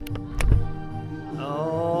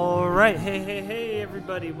right, hey,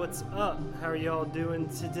 everybody, what's up? How are y'all doing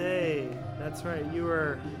today? That's right, you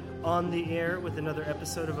are on the air with another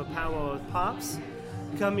episode of A Powwow with Pops,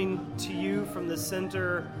 coming to you from the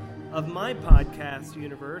center of my podcast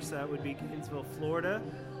universe. That would be Gainesville, Florida,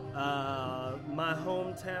 my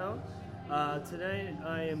hometown. Today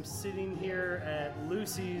I am sitting here at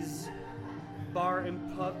Lucy's Bar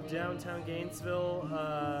and Pub, downtown Gainesville.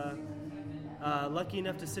 Lucky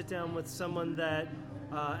enough to sit down with someone that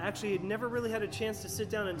actually had never really had a chance to sit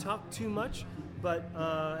down and talk too much, but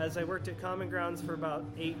as I worked at Common Grounds for about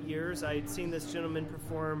 8 years, I had seen this gentleman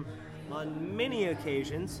perform on many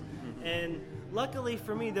occasions, and luckily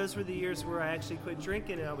for me, those were the years where I actually quit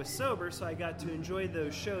drinking and I was sober, so I got to enjoy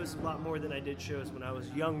those shows a lot more than I did shows when I was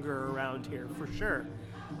younger around here, for sure.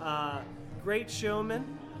 Great showman,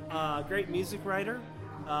 great music writer.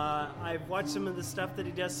 I've watched some of the stuff that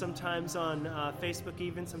he does sometimes on Facebook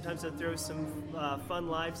even. Sometimes I throw some fun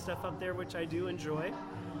live stuff up there, which I do enjoy.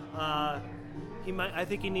 I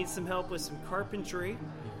think he needs some help with some carpentry.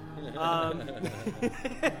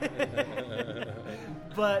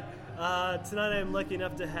 But tonight I'm lucky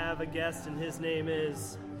enough to have a guest, and his name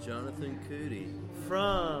is... Johnathan Coody.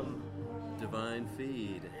 From... Divine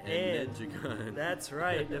Feed and Ninja Gun. That's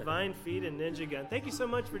right, Divine Feed and Ninja Gun. Thank you so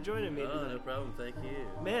much for joining me. Oh, no problem. Thank you.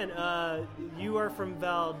 Man, you are from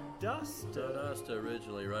Valdosta? Valdosta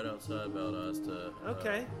originally, right outside Valdosta.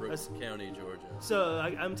 Okay. Brooks County, Georgia. So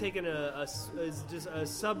I'm taking is just a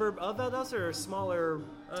suburb of Valdosta or a smaller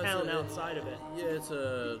town outside of it? Yeah, it's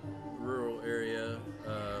a rural area.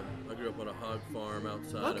 I grew up on a hog farm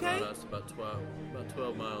outside of Valdosta, about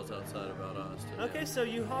 12 miles outside of Valdosta. Okay, so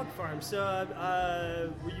you hog farm. So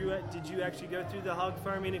did you actually go through the hog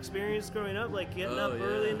farming experience growing up, like getting up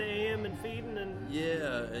early in the AM and feeding?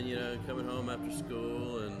 Yeah, and coming home after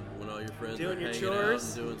school and when all your friends doing were your hanging chores?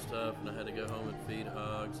 out and doing stuff, and I had to go home and feed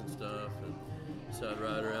hogs and stuff, and so I'd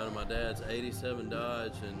ride around in my dad's 87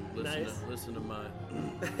 Dodge and listen to my,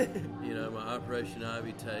 my Operation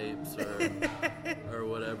Ivy tapes or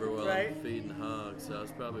whatever while I'm feeding hogs. So I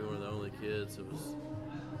was probably one of the only kids that was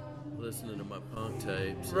listening to my punk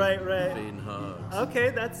tapes, and feeding hogs. Okay,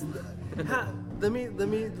 that's.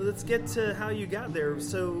 Let's get to how you got there.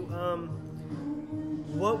 So,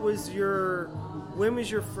 when was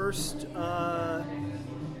your first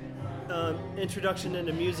introduction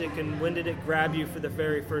into music, and when did it grab you for the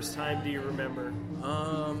very first time? Do you remember?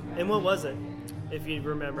 And what was it, if you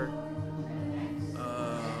remember?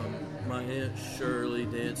 My Aunt Shirley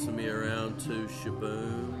dancing me around to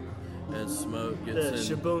Shaboom and Smoke gets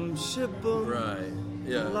in. Shaboom. Right.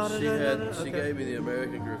 Yeah. She gave me the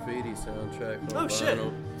American Graffiti soundtrack on vinyl. Shit!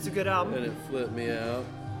 It's a good album. And it flipped me out,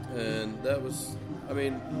 and that was.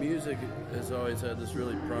 Music has always had this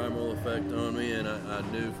really primal effect on me, and I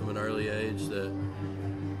knew from an early age that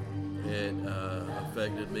it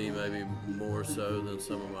affected me maybe more so than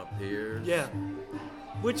some of my peers. Yeah.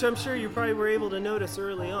 Which I'm sure you probably were able to notice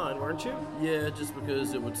early on, weren't you? Yeah, just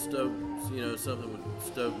because it would stoke, something would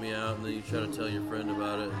stoke me out, and then you try to tell your friend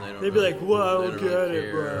about it, and they'd be like, "Whoa, get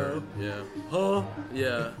it, bro." Yeah. Huh?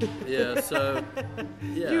 Yeah. So,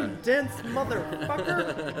 yeah. You dense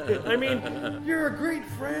motherfucker. You're a great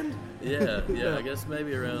friend. Yeah. I guess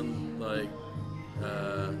maybe around maybe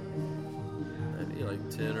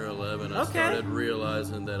 10 or 11, I started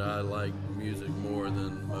realizing that I liked music more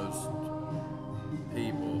than most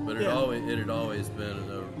people, but it had always been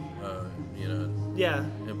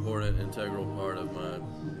important, integral part of my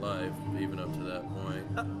life, even up to that point.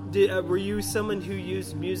 Were you someone who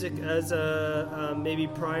used music as maybe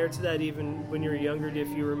prior to that, even when you were younger, if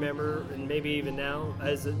you remember, and maybe even now,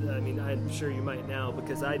 I'm sure you might now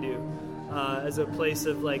because I do, as a place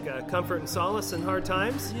of comfort and solace in hard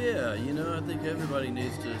times? Yeah, I think everybody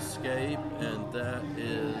needs to escape, and that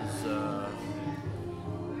is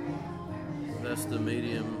that's the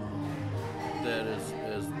medium that is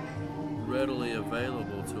readily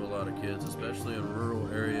available to a lot of kids, especially in rural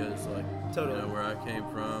areas where I came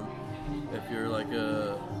from. If you're like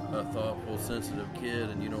a thoughtful, sensitive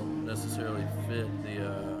kid and you don't necessarily fit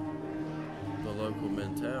the local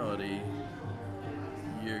mentality,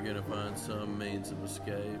 you're going to find some means of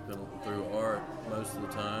escape, and through art most of the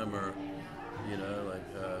time, or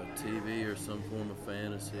TV or some form of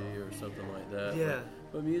fantasy or something like that. Yeah.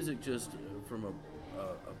 But music just from a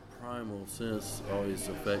primal sense always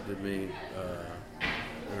affected me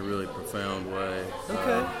in a really profound way.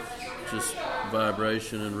 Okay. Just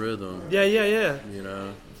vibration and rhythm. Yeah.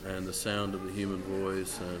 And the sound of the human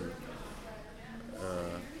voice. And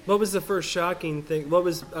what was the first shocking thing? What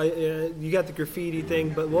was you got the graffiti thing,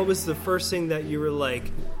 but what was the first thing that you were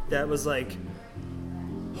like, that was like,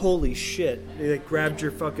 holy shit. They like grabbed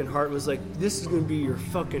your fucking heart and was like, this is going to be your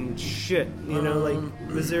fucking shit. You know, like,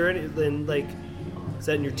 was there any, then like, is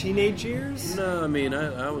that in your teenage years? No, I mean,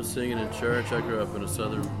 I was singing in church. I grew up in a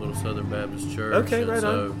little Southern Baptist church. Okay, right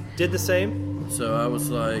on. Did the same? So I was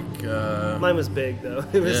like... mine was big, though.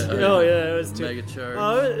 It was, it was too... Mega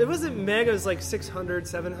church? It wasn't mega, it was like 600,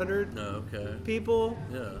 700 people.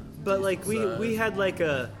 Yeah. But like, we had like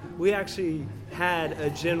we actually had a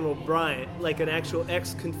General Bryant, like an actual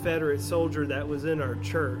ex-Confederate soldier that was in our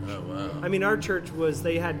church. Oh, wow. I mean, our church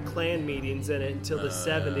they had Klan meetings in it until the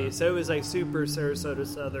 70s, so it was like super Sarasota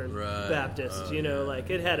Southern Baptist, you know,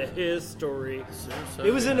 like it had a history.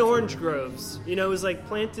 It was in orange groves, you know, it was like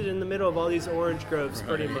planted in the middle of all these orange groves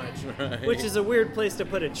pretty much, which is a weird place to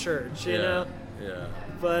put a church, you know? Yeah.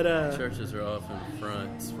 But churches are often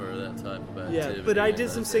fronts for that type of activity. Yeah, but I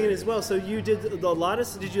did some singing as well. So you did a lot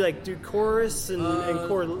of. Did you like do chorus and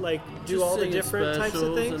chord, like do all the different types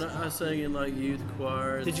of things? And I sang in like youth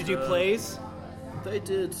choir. Did you do plays? They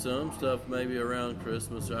did some stuff maybe around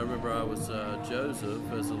Christmas. I remember I was Joseph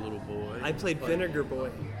as a little boy. I played Vinegar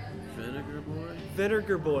Boy. Vinegar Boy?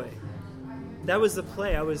 Vinegar Boy. That was the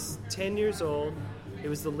play. I was 10 years old. It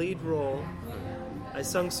was the lead role. I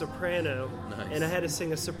sung soprano, and I had to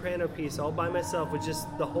sing a soprano piece all by myself with just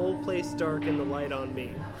the whole place dark and the light on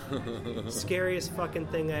me. Scariest fucking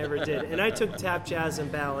thing I ever did. And I took tap, jazz, and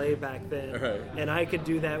ballet back then, and I could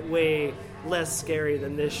do that way less scary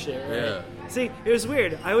than this shit, right? Yeah. See, it was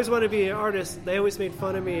weird. I always wanted to be an artist. They always made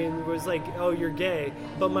fun of me and was like, oh, you're gay.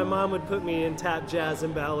 But my mom would put me in tap, jazz,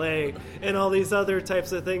 and ballet, and all these other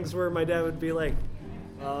types of things where my dad would be like,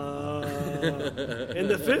 in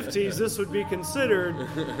the 50s, this would be considered,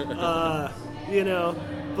 you know,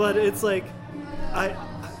 but it's like,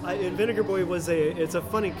 and Vinegar Boy it's a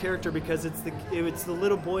funny character because it's the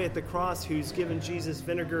little boy at the cross who's given Jesus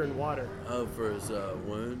vinegar and water. Oh, for his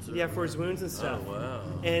wounds? Yeah, for his wounds and stuff. Oh, wow.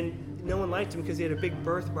 And no one liked him because he had a big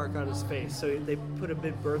birthmark on his face. So they put a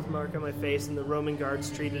big birthmark on my face, and the Roman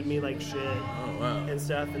guards treated me like shit. Oh, wow. And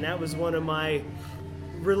stuff. And that was one of my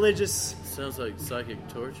religious... Sounds like psychic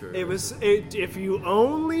torture. If you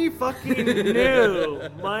only fucking knew,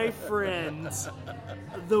 my friends,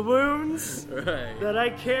 the wounds that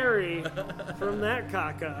I carry from that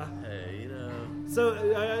caca. Hey, you know.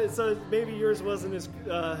 So maybe yours wasn't as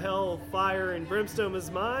hell, fire, and brimstone as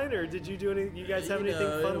mine, or did you do any? You guys have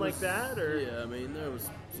anything fun like that, or? Yeah, I mean there was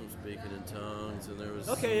some speaking in tongues, and there was.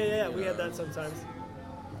 Okay, yeah, we had that sometimes.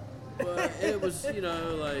 But it was, you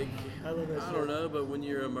know, like, I don't know, but when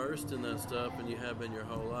you're immersed in that stuff and you have been your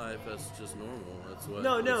whole life, that's just normal. That's what.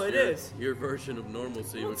 No, it is your version of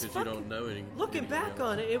normalcy because you don't know anything. Looking back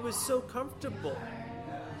on it was so comfortable.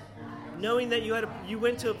 Knowing that you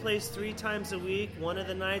went to a place 3 times a week. One of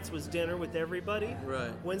the nights was dinner with everybody. Right.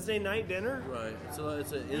 Wednesday night dinner. Right. So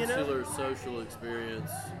it's an insular social experience.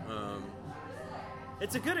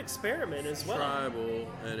 It's a good experiment as well. Tribal,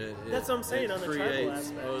 and that's what I'm saying on the tribal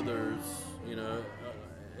aspect. Others, you know,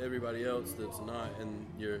 everybody else that's not in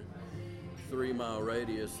your 3-mile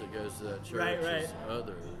radius that goes to that church is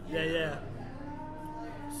other. Yeah.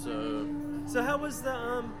 So how was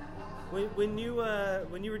the when you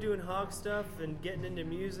were doing hog stuff and getting into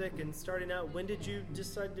music and starting out? When did you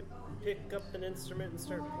decide to pick up an instrument and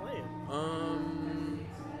start playing?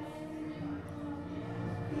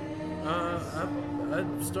 I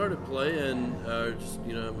started playing, just,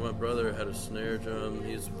 you know, my brother had a snare drum.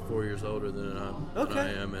 He's 4 years older than I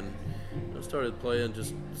am, and I started playing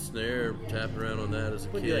just snare, tapping around on that as a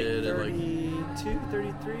kid. Like 32,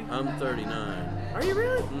 33? I'm 39. Are you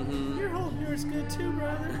really? Mm-hmm. You're holding yours good too,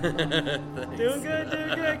 brother. Doing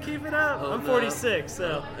good. Keep it up. I'm 46,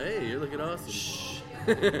 so. Hey, you're looking awesome. Shh.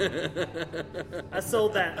 I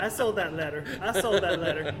sold that letter.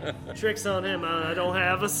 Tricks on him. I don't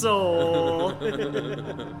have a soul.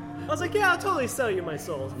 I was like, yeah, I'll totally sell you my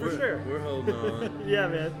soul for sure. We're holding on. Yeah,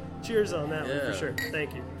 man. Cheers on that one for sure.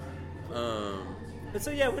 Thank you. But so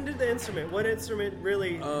yeah, when did the instrument? What instrument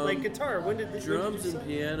really like guitar? When did the drums and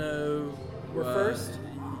piano were first?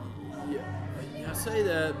 Yeah, I say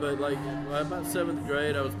that, but like about 7th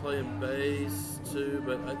grade, I was playing bass too.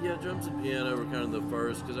 But drums and piano were kind of the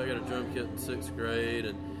first because I got a drum kit in 6th grade,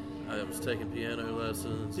 and I was taking piano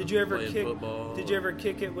lessons. Did you ever kick football? Did you ever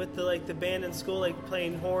kick it with the band in school, like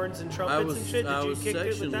playing horns and trumpets and shit? I was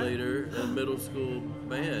section leader in middle school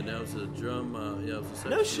band. I was a drum. I was a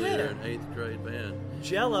section leader in 8th grade band.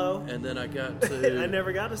 Jello. And then I got to. I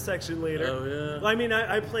never got a section leader. Oh yeah. Well, I mean,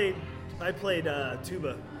 I played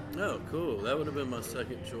tuba Oh, cool. That would have been my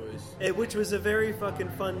second choice. Which was a very fucking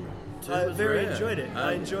fun. Enjoyed it.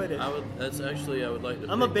 I enjoyed it. I would like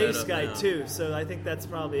to. I'm a pick bass that up guy now. too, so I think that's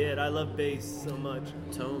probably it. I love bass so much.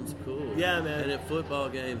 Tone's cool. Yeah, man. And at football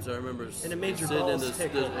games, I remember And it made your sitting in balls the,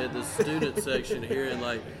 tickle. at the student section hearing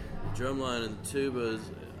like drumline and tubas.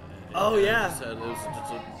 Oh, and yeah. it was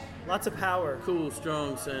just a Lots of power. cool,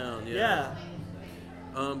 strong sound. Yeah.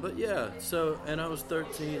 But yeah, so, and I was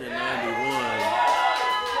 13 in 91.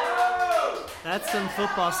 That's some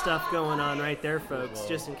football stuff going on right there, folks,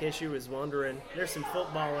 just in case you was wondering. There's some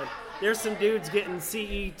footballing. There's some dudes getting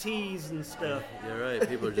CETs and stuff. Yeah, right.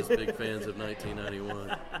 People are just big fans of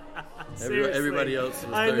 1991. Seriously. Everybody else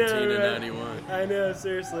was 13 I know, in right? 91. I know,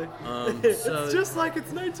 seriously. So- It's just like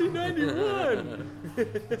it's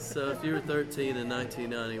 1991. So if you were 13 in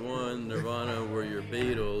 1991, Nirvana were your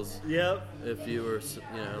Beatles. Yep. If you were,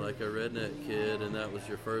 like a redneck kid, and that was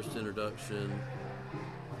your first introduction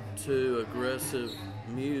to aggressive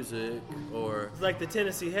music, or It's like the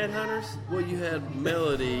Tennessee Headhunters. well, you had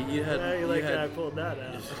melody. You had. How you you like had, that I pulled that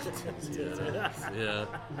out? yeah,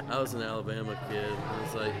 I was an Alabama kid. It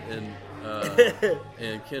was like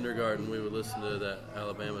in kindergarten we would listen to that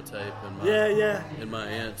Alabama tape, and Yeah. my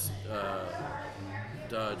aunt's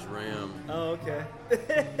Dodge Ram Oh, okay.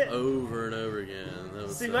 over and over again. That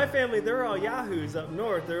was, See, my family, they're all yahoos up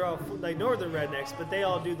north. They're all like northern rednecks, but they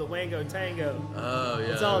all do the Wango Tango. oh yeah,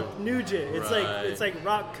 It's all Nugent. Right. It's like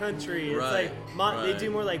rock country. It's Right, they right.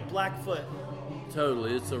 do more like Blackfoot.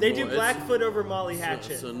 totally. They do Blackfoot over Molly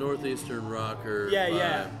Hatchet. It's a northeastern rocker. Yeah,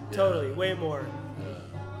 vibe. totally, way more.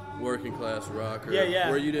 Working class rocker. Yeah.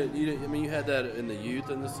 Where you didn't. I mean, you had that in the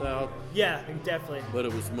youth in the South, Yeah, definitely. but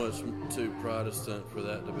it was much too Protestant for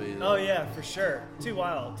that to be. Oh yeah, for sure. Too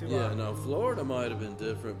wild. Yeah, no, Florida might have been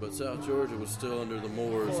different, but South Georgia was still under the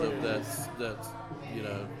Moors of that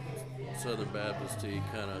Southern Baptist-y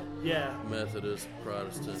kind of Yeah. Methodist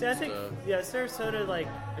Protestant See, I think stuff. Sarasota, like,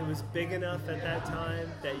 it was big enough at that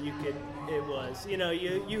time that you could. It was,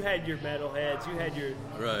 you had your metalheads, you had your.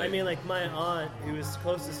 Right. I mean, like my aunt, who was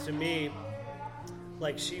closest to me,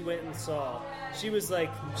 like she went and saw. She was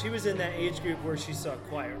in that age group where she saw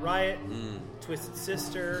Quiet Riot, Twisted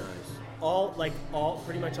Sister, Nice.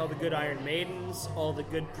 pretty much all the good Iron Maidens, all the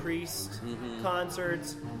good Priest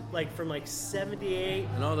concerts, like from like '78.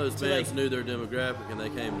 And all those to, bands like, knew their demographic, and they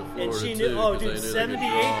came to Florida and she too. knew, 'cause they dude, knew they could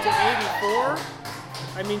 78 draw. to 84.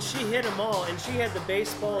 I mean, she hit them all, and she had the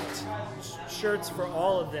baseball shirts for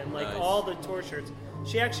all of them, like Nice. all the tour shirts.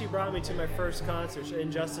 She actually brought me to my first concert,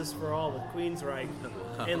 Injustice for All with Queensryche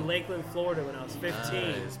in Lakeland, Florida when I was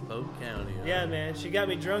 15. Nice, Polk County. Huh? Yeah, man. She got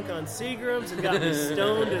me drunk on Seagrams and got me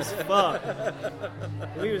stoned as fuck.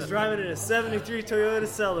 We was driving in a 73 Toyota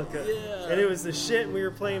Celica. Yeah. And it was the shit, and we were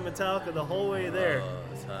playing Metallica the whole way there. Oh,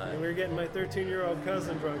 that's high. And we were getting my 13-year-old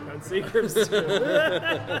cousin drunk on Seagrams too.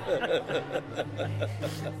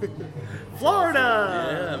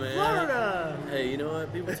 Florida! Yeah, man. Florida! Hey, you know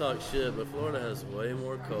what? People talk shit, but Florida has way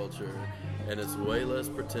more culture, and it's way less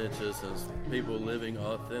pretentious, and it's people living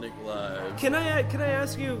authentic lives. Can I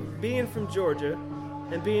ask you, being from Georgia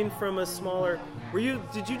and being from a smaller,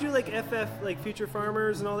 did you do like FF, like Future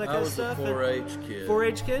Farmers and all that I kind of was stuff? a 4-H kid.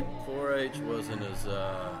 4-H kid? 4-H wasn't as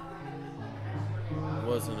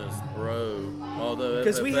bro, although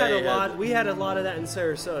Because we FFA had a lot of that in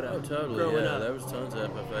Sarasota. Oh, totally. Growing Yeah, up. there was tons of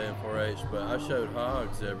FFA and 4-H, but I showed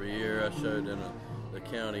hogs every year. I showed in the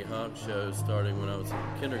county hog show starting when I was in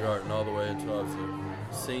kindergarten all the way until I was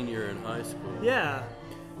a senior in high school. Yeah.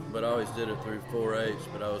 But I always did it through 4-H,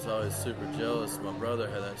 but I was always super jealous. My brother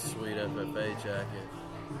had that sweet FFA jacket.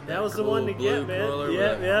 That was the one to blue get, man. color with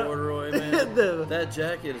Yep, that yep. corduroy, man. The- That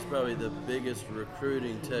jacket is probably the biggest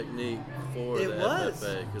recruiting technique for It the was.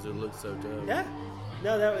 FFA because it looks so dope. Yeah.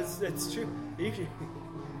 No, it's true. You should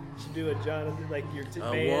do a Johnathan, like your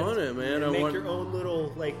I band, want it, man. and I make want- your own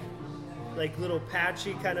little, like little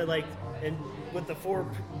patchy kind of like, and with the four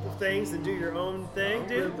things and do your own thing, I'll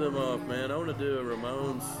dude. rip them off, man. I want to do a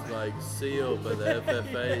Ramones like seal, but the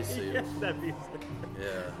FFA seal. Yeah,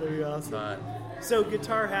 that'd be awesome. Hot. So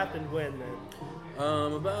guitar happened when then?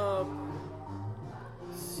 About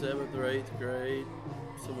 7th or 8th grade,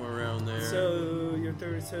 somewhere around there. So your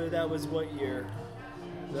third. So that was what year?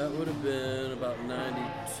 That would have been about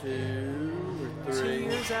 92 or 3. 2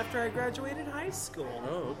 years after I graduated high school.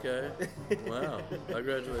 Oh, okay. Wow. I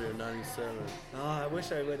graduated in 97. Oh, I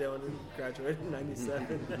wish I would have graduated in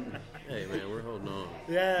 '97. Hey, man, we're holding on.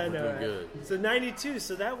 Yeah, I We're know. doing Right? good. So '92.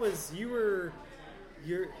 So that was you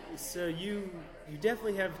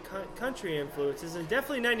definitely have country influences, and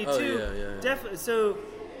definitely '92. Oh, yeah. Definitely. So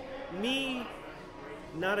me,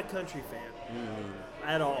 not a country fan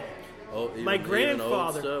at all. My grandfather, even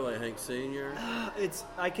old stuff like Hank Sr.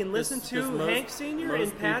 I can listen to Hank Sr.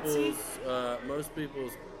 and Patsy. Most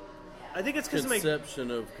people's I think it's because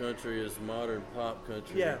conception of country is modern pop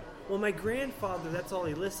country. Yeah. Well, my grandfather, that's all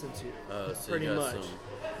he listened to, So pretty much.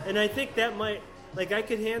 And I think that might, like, I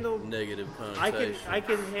could handle negative connotation. I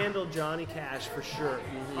could handle Johnny Cash for sure,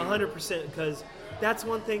 100%, because that's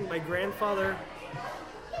one thing. My grandfather,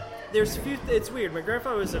 it's weird. My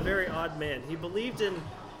grandfather was a very odd man. He believed in,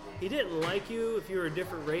 he didn't like you if you were a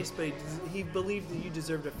different race, but he believed that you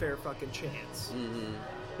deserved a fair fucking chance. Mm-hmm.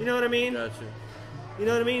 You know what I mean? Gotcha. You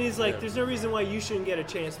know what I mean? He's like, there's no reason why you shouldn't get a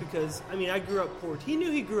chance because, I mean, I grew up poor. He knew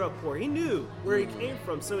he grew up poor. He knew where he came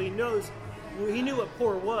from, so he knew what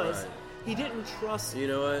poor was. Right. He didn't trust. You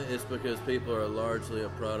know what? It's because people are largely a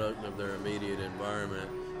product of their immediate environment,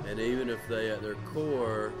 and even if they, at their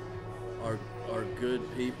core, are good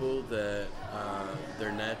people, that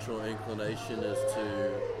their natural inclination is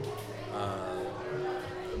to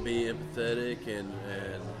be empathetic and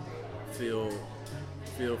feel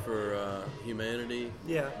for humanity.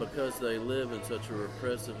 Yeah. Because they live in such a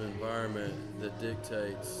repressive environment that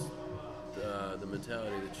dictates the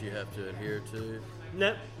mentality that you have to adhere to.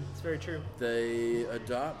 Nope, it's very true. They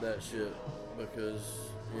adopt that shit because,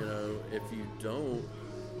 you know, if you don't,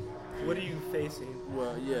 what are you facing?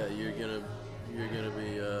 Well, yeah, you're gonna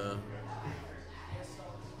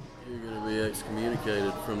be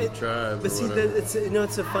excommunicated from the tribe. But see, it's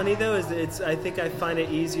so funny though. I think I find it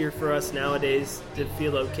easier for us nowadays to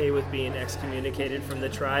feel okay with being excommunicated from the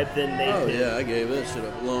tribe than they. Oh did. Yeah, I gave that shit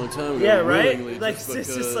up a long time ago. Yeah, right. Like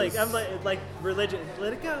it's just like I'm like religion.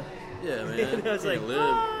 Let it go. Yeah, man. I was like,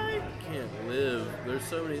 you can't live. There's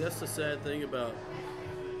so many. That's the sad thing about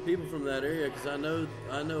people from that area, because I know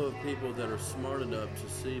of people that are smart enough to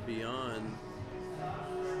see beyond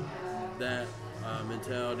that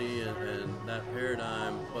mentality and that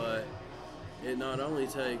paradigm, but it not only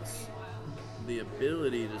takes the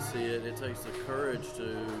ability to see it, it takes the courage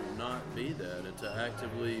to not be that and to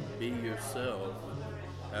actively be yourself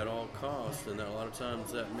at all costs. And that a lot of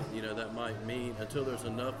times that might mean, until there's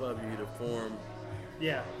enough of you to form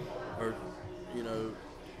or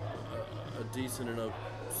a decent enough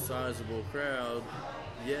sizable crowd,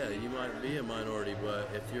 you might be a minority, but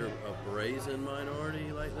if you're a brazen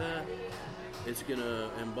minority like that, it's gonna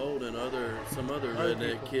embolden some other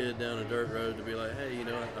redneck people. Kid down a dirt road to be like, hey, you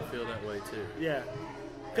know what, I feel that way too. Yeah.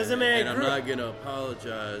 Because I'm not gonna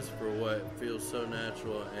apologize for what feels so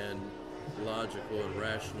natural and logical and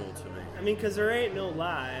rational to me. I mean, because there ain't no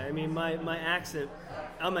lie. I mean, my accent,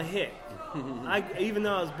 I'm a hick. Even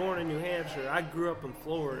though I was born in New Hampshire, I grew up in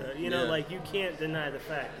Florida. You know, like, you can't deny the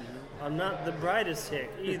fact. I'm not the brightest hick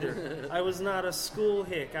either. I was not a school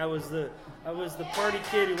hick. I was the party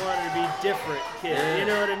kid who wanted to be different kid. Yeah. You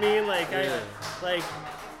know what I mean?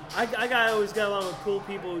 I always got along with cool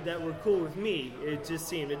people that were cool with me. It just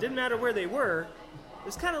seemed. It didn't matter where they were. It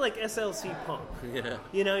was kind of like SLC punk. Yeah.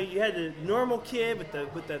 You know, you had the normal kid with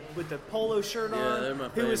the polo shirt on,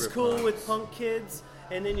 who was cool punks. with punk kids,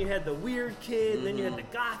 and then you had the weird kid, and then you had the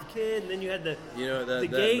goth kid, and then you had the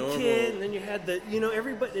gay kid, and then you had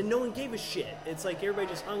everybody, and no one gave a shit. It's like everybody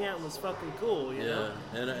just hung out and was fucking cool. You know?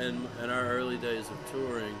 And our early days of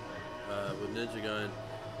touring with Ninja Gun,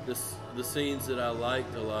 the scenes that I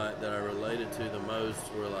liked a lot, that I related to the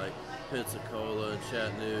most, were like Pensacola and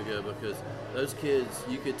Chattanooga, because those kids,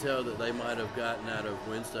 you could tell that they might have gotten out of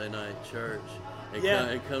Wednesday night church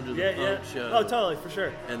and come to the punk show. Oh, totally, for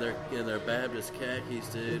sure. And their Baptist khakis,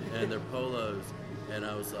 dude, and their polos. And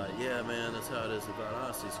I was like, yeah, man, that's how it is about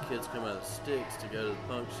us. These kids come out of sticks to go to the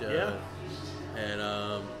punk show, and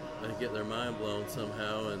they get their mind blown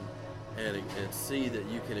somehow, and see that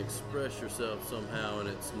you can express yourself somehow, and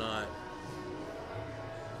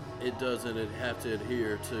it doesn't have to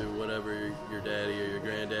adhere to whatever your daddy or your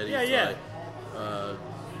granddaddy like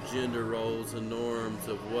gender roles and norms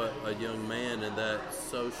of what a young man in that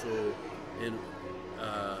social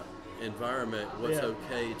environment, what's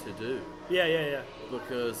okay to do.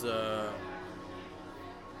 Because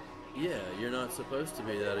you're not supposed to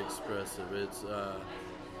be that expressive. It's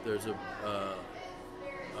there's a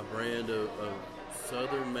brand of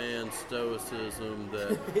Southern man stoicism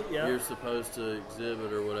that you're supposed to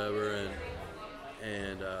exhibit or whatever,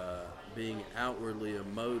 and being outwardly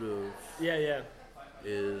emotive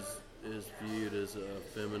is viewed as a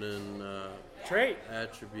feminine trait,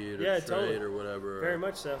 attribute, or trait, or whatever. Very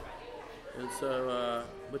much so. And so,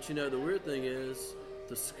 but the weird thing is,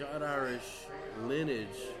 the Scott-Irish lineage,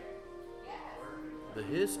 the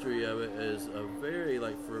history of it is a very,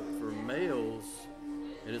 like, for males,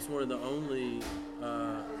 and it's one of the only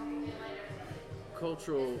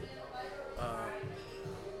cultural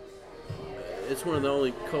it's one of the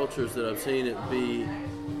only cultures that I've seen it be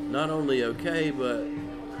not only okay, but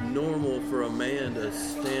normal for a man to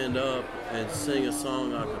stand up and sing a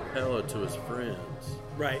song a cappella to his friends.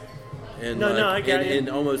 Right. And I get it. In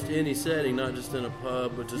almost any setting, not just in a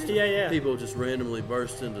pub, but just people just randomly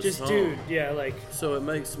burst into just song. Dude, like. So it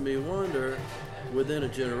makes me wonder, within a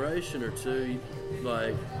generation or two,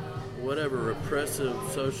 like whatever repressive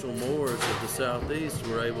social mores of the Southeast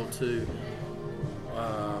were able to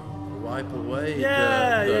wipe away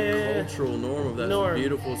the cultural norm of that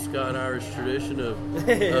beautiful Scot-Irish tradition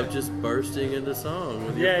of just bursting into song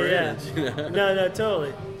with your friends. Yeah. You know? No,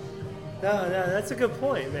 totally. No, that's a good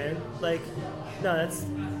point, man. Like, no, that's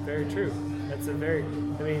very true. That's a very,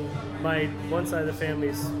 I mean, my one side of the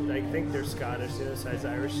family's, I think they're Scottish, the other side's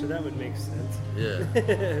Irish, so that would make sense.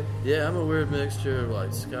 Yeah. Yeah, I'm a weird mixture of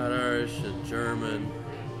like Scot-Irish and German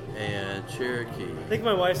and Cherokee. I think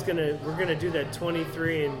my wife's we're gonna do that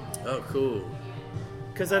 23 and... Oh, cool.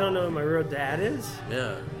 Because I don't know who my real dad is.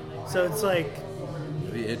 Yeah. So it's like...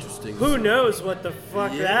 It'd be interesting. Who knows what the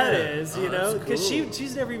fuck that is, you know? Because cool.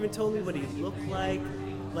 she's never even told me what he looked like.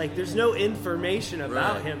 Like, there's no information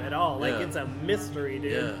about him at all. Like, it's a mystery,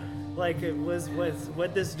 dude. Yeah. Like, it was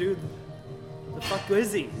what this dude, the fuck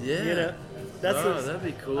was he? Yeah. You know? That'd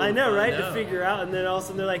be cool. I know, right? Out. To figure out, and then all of a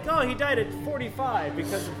sudden they're like, oh, he died at 45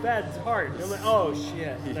 because of bad heart. And I'm like, oh,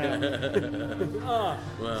 shit. No. Oh.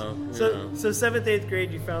 Well, so 7th, 8th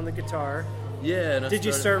grade, you found the guitar. Yeah. And Did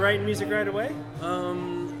you start writing music right away?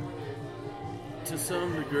 To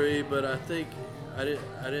some degree, but I think I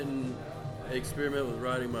didn't experiment with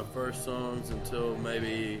writing my first songs until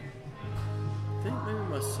maybe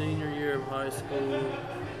my senior year of high school.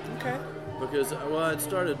 Okay. Because I'd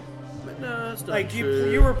started. No, that's not like true.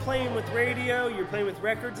 You were playing with radio, you were playing with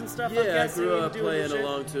records and stuff. Yeah, I grew up playing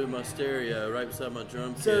along to my stereo right beside my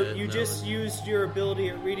drum kit. So you just used your ability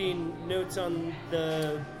at reading notes on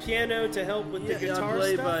the piano to help with the guitar I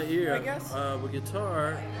played stuff, by ear. I guess? With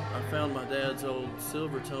guitar, I found my dad's old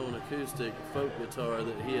Silvertone acoustic folk guitar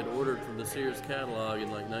that he had ordered from the Sears catalog in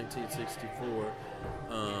like 1964,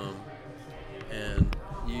 and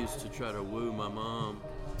used to try to woo my mom.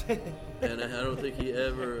 And I don't think he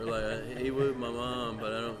ever, he wooed my mom,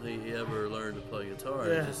 but I don't think he ever learned to play guitar.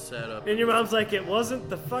 Yeah. He just sat up. And your mom's like, it wasn't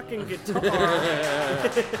the fucking guitar.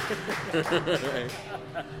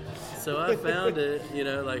 So I found it,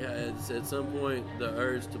 at some point the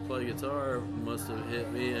urge to play guitar must have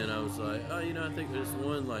hit me, and I was like, oh, I think there's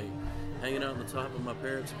one, hanging out on the top of my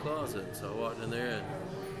parents' closet. So I walked in there,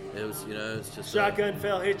 and it was, it's just... Shotgun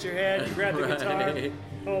fell, hit your head, you grabbed the guitar.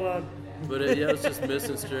 Hold on. But it was just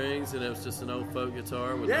missing strings, and it was just an old folk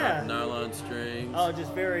guitar with nylon strings. Oh,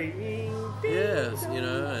 just very... Yes,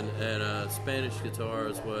 and Spanish guitar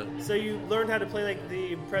is what... So you learned how to play like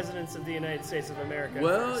the presidents of the United States of America.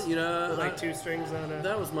 Well, first. With like two strings on a...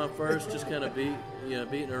 That was my first just kind of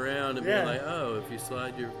beating around and being like, oh, if you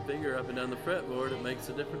slide your finger up and down the fretboard, it makes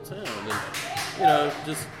a different sound. And,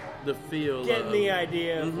 just the feel Getting the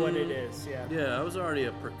idea of what it is, Yeah, I was already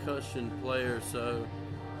a percussion player, so...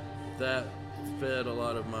 that fed a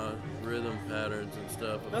lot of my rhythm patterns and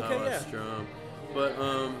stuff of how I strum. But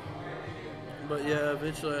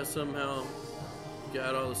eventually I somehow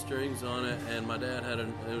got all the strings on it, and my dad it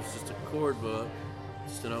was just a chord book,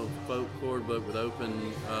 just an old folk chord book with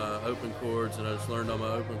open chords, and I just learned all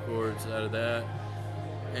my open chords out of that.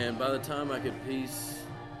 And by the time I could piece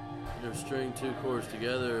string two chords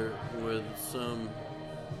together with some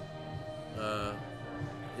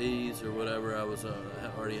ease or whatever, I was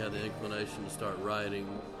already had the inclination to start writing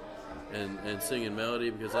and singing melody,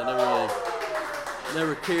 because I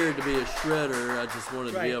never cared to be a shredder. I just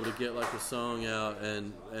wanted to be able to get like a song out,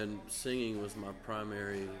 and singing was my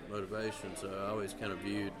primary motivation. So I always kind of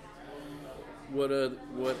viewed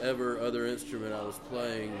whatever other instrument I was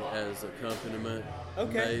playing as accompaniment,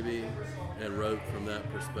 maybe, and wrote from that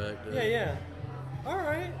perspective. Yeah. All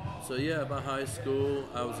right. So by high school,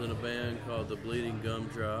 I was in a band called the Bleeding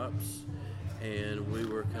Gumdrops, and we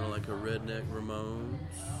were kind of like a redneck Ramones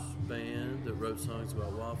band that wrote songs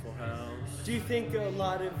about Waffle House. Do you think a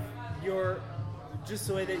lot of just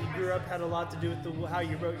the way that you grew up had a lot to do with how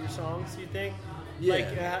you wrote your songs, do you think?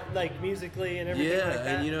 Yeah. Like musically and everything like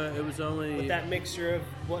that? Yeah, and it was only... with that mixture of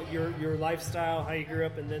what your lifestyle, how you grew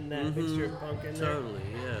up, and then that mixture of punk in there? Totally,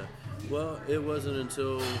 yeah. Well, it wasn't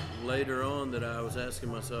until later on that I was asking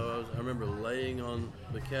myself, I remember laying on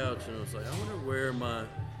the couch and I was like, I wonder where my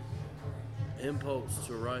impulse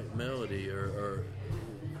to write melody or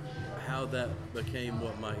how that became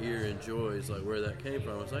what my ear enjoys, like where that came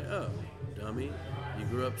from. I was like, oh, dummy, you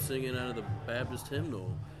grew up singing out of the Baptist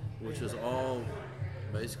hymnal, which is all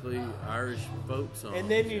basically Irish folk songs. And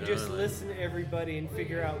then you just listen to everybody and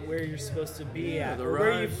figure out where you're supposed to be at, or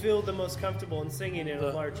where you feel the most comfortable in singing in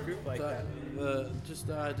a large group like that. Just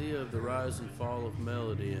the idea of the rise and fall of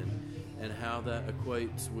melody and how that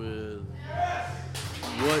equates with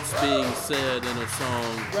what's being said in a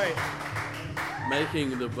song. Right.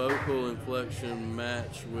 Making the vocal inflection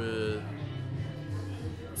match with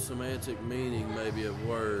semantic meaning maybe of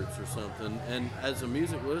words or something. And as a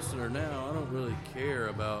music listener now, I don't really care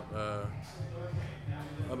about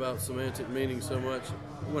semantic meaning so much.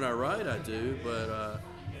 When I write, I do, but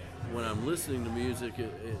when I'm listening to music,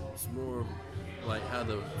 it's more like how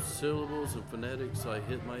the syllables and phonetics like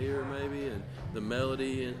hit my ear maybe, and the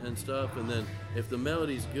melody and stuff. And then if the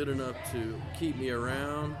melody's good enough to keep me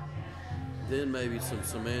around, then maybe some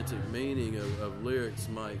semantic meaning of lyrics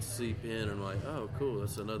might seep in, and like, oh, cool,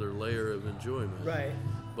 that's another layer of enjoyment. Right.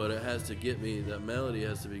 But it has to get me, that melody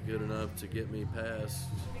has to be good enough to get me past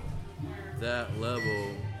that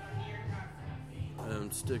level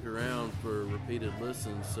and stick around for repeated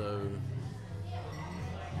listens. So,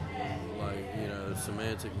 like, you know,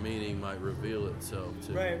 semantic meaning might reveal itself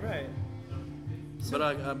too. Right. So,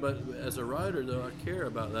 but as a writer, though, I care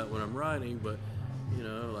about that when I'm writing. But you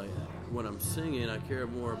know, like when I'm singing, I care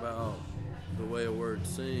more about the way a word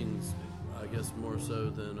sings, I guess, more so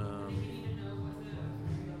than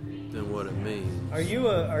what it means.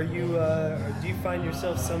 Do you find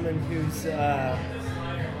yourself someone who's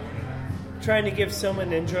trying to give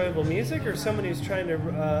someone enjoyable music, or someone who's trying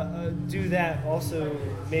to do that also,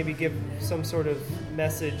 maybe give some sort of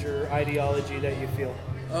message or ideology that you feel?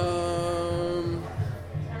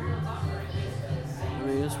 I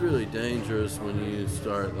mean, it's really dangerous when you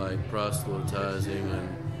start like proselytizing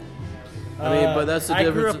and. I mean, but that's the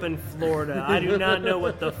difference. I grew up in Florida. I do not know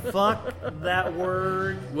what the fuck that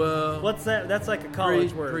word. Well, what's that? That's like a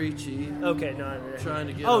college word. Preachy. Okay, no. Trying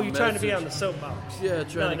to get. Oh, you're trying to be on the soapbox. Yeah,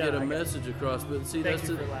 trying to get a message across. But see, that's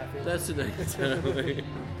the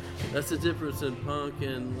difference in punk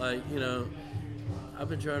and, like, you know, I've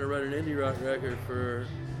been trying to write an indie rock record for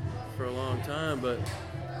a long time, but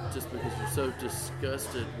just because you're so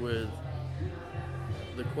disgusted with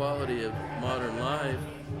the quality of modern life.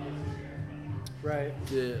 Right.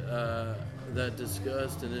 That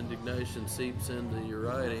disgust and indignation seeps into your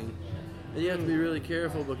writing. And you have to be really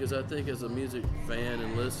careful, because I think as a music fan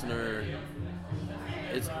and listener,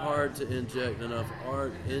 it's hard to inject enough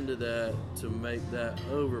art into that to make that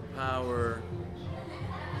overpower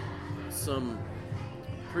some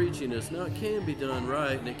preachiness. Now, it can be done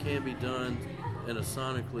right, and it can be done in a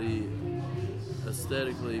sonically,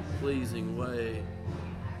 aesthetically pleasing way,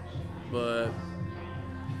 but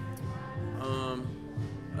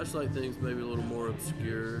I just like things maybe a little more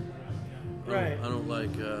obscure. Right. I don't like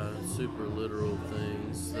super literal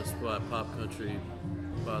things. That's why pop country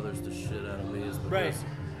bothers the shit out of me. Is because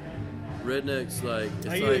rednecks like.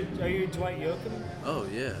 Are you Dwight Yoakam? Oh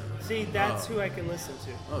yeah. See, that's who I can listen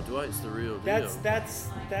to. Oh, Dwight's the real deal. That's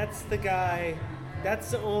the guy. That's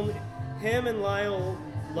the only. Him and Lyle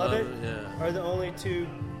Lovett are the only two.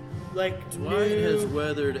 Like, Dwight has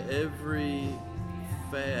weathered every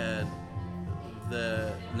fad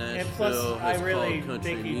that Nashville has called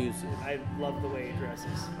country music. I love the way he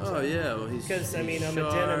dresses. Oh yeah, well because I'm a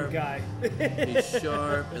denim guy. He's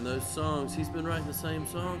sharp, and those songs, he's been writing the same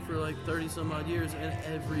song for like 30 some odd years, and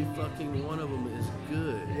every fucking one of them is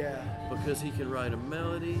good. Yeah. Because he can write a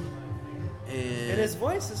melody, and his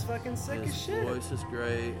voice is fucking sick as shit. His voice is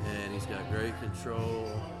great, and he's got great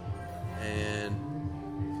control, and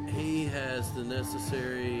he has the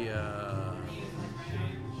necessary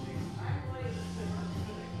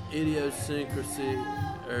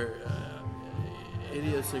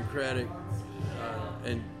idiosyncratic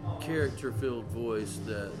and character-filled voice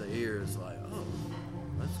that the ear is like, oh,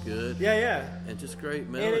 that's good. Yeah. And just great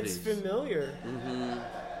melodies. And it's familiar. Mm-hmm.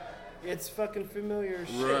 It's fucking familiar as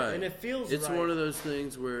shit. Right. And it feels It's right. one of those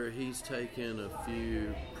things where he's taken a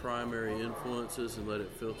few primary influences and let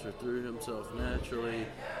it filter through himself naturally.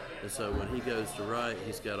 And so when he goes to write,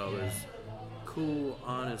 he's got all those cool,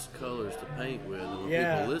 honest colors to paint with. And when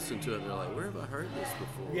people listen to it, they're like, where have I heard this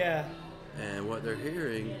before? Yeah. And what they're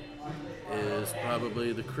hearing is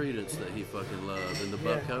probably the Creedence that he fucking loved, and the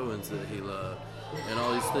Buck Owens that he loved, and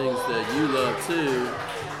all these things that you love too,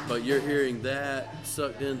 but you're hearing that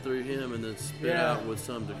sucked in through him and then spit out with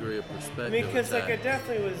some degree of perspective. I mean, because like I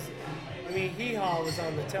definitely was, Hee Haw was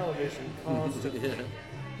on the television constantly.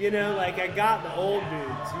 You know, like I got the old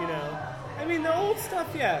dudes, you know. I mean, the old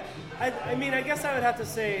stuff, yeah. I mean, I guess I would have to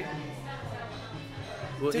say,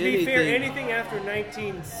 to be fair, anything after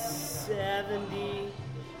 1970,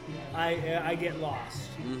 I get lost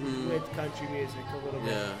with country music a little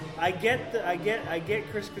bit. Yeah. I get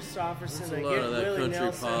Chris Christopherson. I get Willie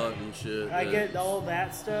Nelson. Pop and shit. I get all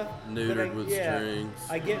that stuff. Neutered with strings.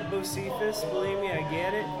 I get Bocephus. Believe me, I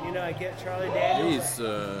get it. I get Charlie Daniels.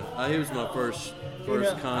 He was my first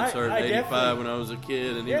concert in '85 when I was a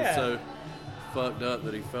kid, and he was so fucked up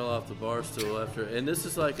that he fell off the bar stool after. And this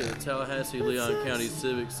is like at the Tallahassee Leon County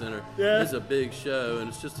Civic Center. Yeah. It's a big show, and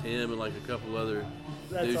it's just him and like a couple other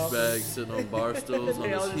douchebags sitting on bar stools on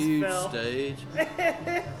this huge stage.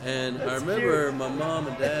 And I remember my mom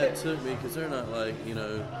and dad took me, because they're not like,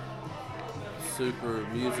 super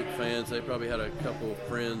music fans. They probably had a couple of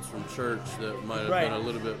friends from church that might have been a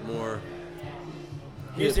little bit more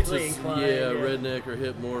musically inclined. Redneck or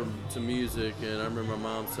hip more to music. And I remember my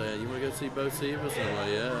mom saying, "You want to go see Bocephus?" And I'm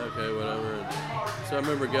like, "Yeah, okay, whatever." And so I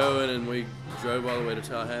remember going, and we drove all the way to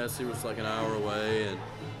Tallahassee, which was like an hour away,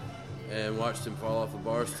 and watched him fall off a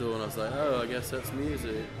bar stool, and I was like, "Oh, I guess that's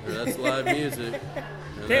music, or that's live music."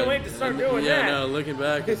 Can't wait to start doing that. Yeah, no, looking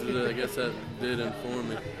back, I guess that did inform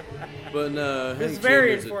me. But no, it's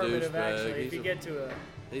very informative, actually. If you get to a...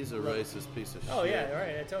 He's a racist piece of shit. Oh, yeah,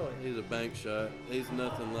 right, totally. He's a bank shot. He's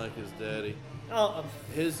nothing like his daddy. Oh,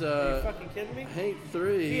 his, are you fucking kidding me? Hank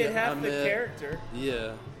 3. He had half the character.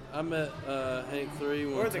 Yeah. I met Hank 3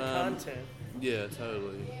 one time. Or the content. Yeah,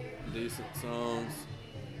 totally. Decent songs.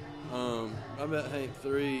 I met Hank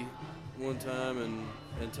 3 one time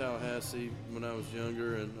in Tallahassee when I was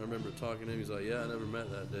younger, and I remember talking to him. He's like, "Yeah, I never met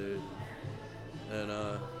that dude." And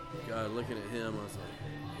God, looking at him, I was like,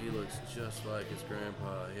 he looks just like his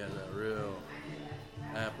grandpa. He had that real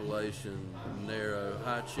Appalachian, narrow,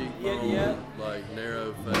 high cheekbone, like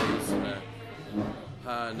narrow face, and that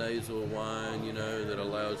high nasal whine, that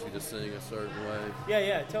allows you to sing a certain way.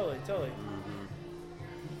 Yeah, totally.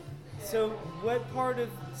 So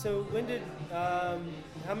when did,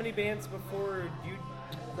 how many bands before you,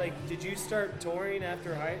 did you start touring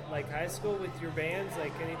after high school with your bands,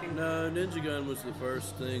 anything? No, Ninja Gun was the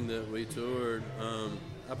first thing that we toured.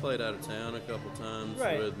 I played out of town a couple times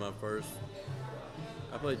with my first,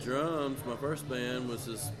 I played drums. My first band was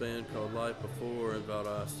this band called Life Before in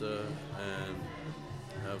Valdosta, and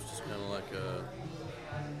that was just kind of like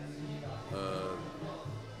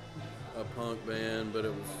a punk band, but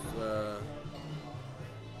it was,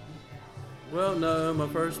 my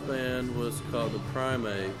first band was called the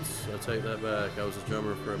Primates. I take that back. I was a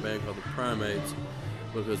drummer for a band called the Primates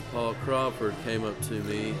because Paul Crawford came up to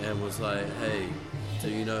me and was like, "Hey, do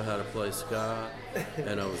you know how to play ska?"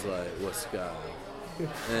 And I was like, "What's ska?"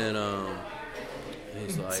 And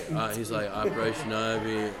he's like Operation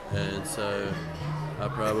Ivy, and so I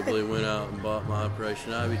probably went out and bought my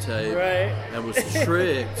Operation Ivy tape and was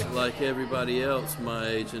tricked like everybody else my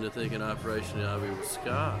age into thinking Operation Ivy was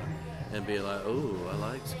ska. And being like, "Oh, I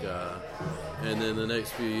like ska," and then the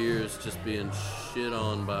next few years just being shit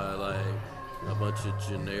on by a bunch of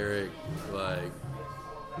generic,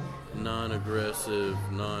 non-aggressive,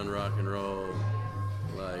 non-rock and roll,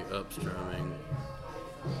 upstrumming,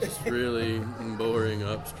 just really boring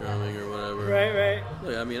upstrumming or whatever. Right.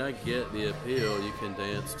 Look, I mean, I get the appeal. You can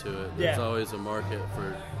dance to it. There's always a market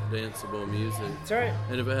for danceable music. That's right.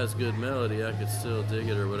 And if it has good melody, I could still dig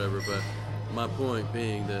it or whatever. But my point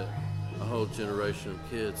being that a whole generation of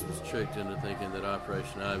kids was tricked into thinking that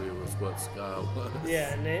Operation Ivy was what ska was.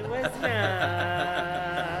 Yeah, and it was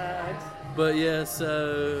not. But yeah,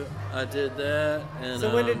 so I did that. And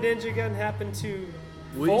so when did Ninja Gun happen to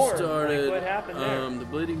we form? started, what happened there? The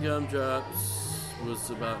Bleeding Gumdrops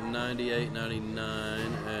was about 98,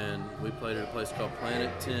 99, and we played at a place called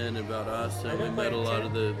Planet 10 in Valdosta. We met a lot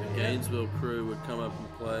of the Gainesville crew would come up and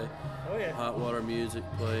play. Oh, yeah. Hot Water Music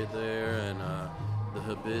played there, and the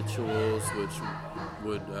Habituals, which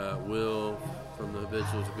would Will from the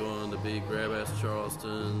Habituals go on to be Grab Ass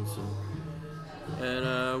Charlestons,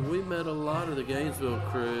 and we met a lot of the Gainesville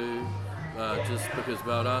crew just because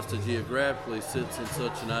Valdosta geographically sits in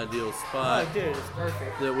such an ideal spot. Oh, dude, it's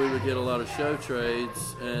perfect. That we would get a lot of show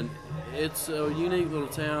trades, and it's a unique little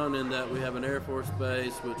town in that we have an Air Force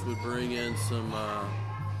base, which would bring in some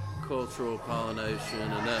cultural pollination,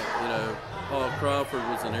 and that, Paul Crawford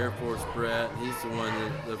was an Air Force brat. He's the one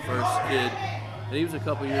the first kid, and he was a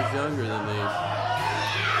couple years younger than me,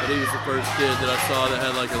 but he was the first kid that I saw that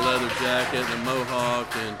had a leather jacket and a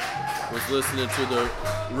mohawk and was listening to the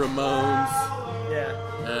Ramones. Yeah.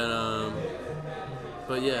 And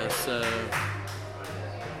but yeah, so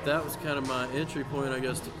that was kind of my entry point, I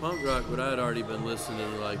guess, to punk rock, but I had already been listening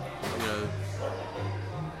to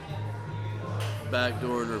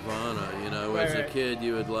Backdoor Nirvana, as a kid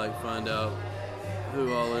you would find out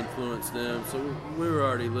who all influenced them. So we were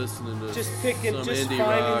already listening to just some indie finding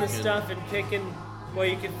rock the stuff and picking where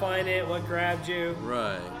you could find it, what grabbed you.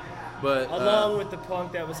 Right. But along with the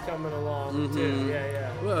punk that was coming along too.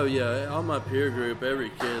 Yeah. Well, yeah, all my peer group, every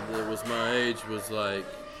kid that was my age was like,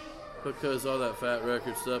 because all that Fat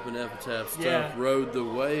Record stuff and Epitaph stuff rode the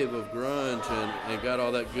wave of grunge and got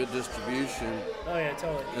all that good distribution. Oh yeah,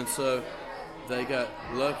 totally. And so they got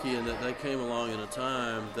lucky in that they came along in a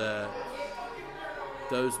time that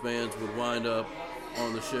those bands would wind up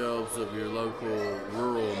on the shelves of your local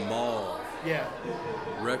rural mall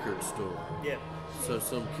record store. Yeah. So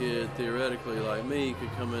some kid, theoretically like me,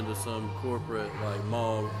 could come into some corporate like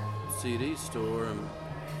mall CD store and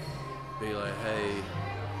be like, hey,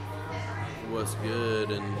 what's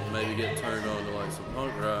good, and maybe get turned on to like some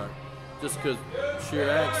punk rock just because sheer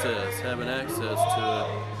access, having access to it.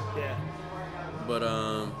 Yeah. But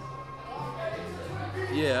I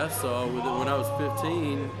saw with it when I was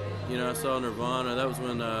 15. I saw Nirvana. That was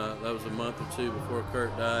when that was a month or two before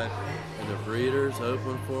Kurt died, and the Breeders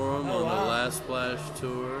opened for him on the Last Splash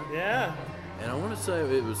tour. Yeah. And I want to say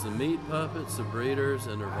it was the Meat Puppets, the Breeders,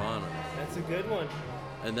 and Nirvana. That's a good one.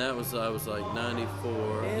 And I was like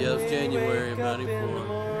 94. It was January of 94. In the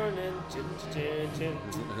morning,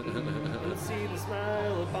 see the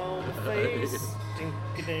smile upon the face.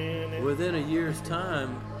 Within a year's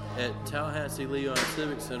time, at Tallahassee Leon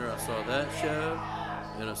Civic Center, I saw that show,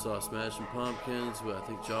 and I saw Smashing Pumpkins. I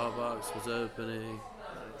think Jawbox was opening,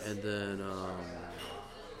 and then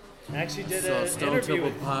I actually did saw an Stone interview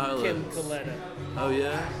Temple with Pilots. Kim Coletta. Oh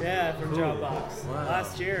yeah? Yeah, from Cool. Jawbox. Wow.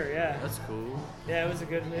 Last year, yeah. That's cool. Yeah, it was a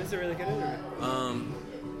really good interview.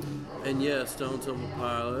 And yeah, Stone Temple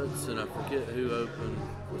Pilots, and I forget who opened.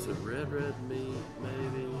 Was it Red Meat,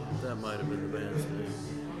 maybe? That might have been the band's name.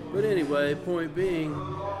 But anyway, point being,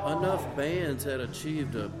 enough bands had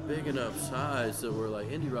achieved a big enough size that were like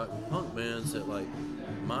indie rock and punk bands that like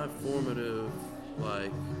my formative,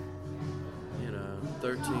 like,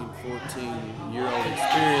 13, 14-year-old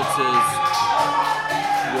experiences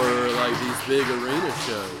were like these big arena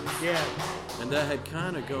shows. Yeah. And that had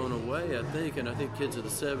kind of gone away, I think. And I think kids of the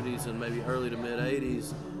 70s and maybe early to mid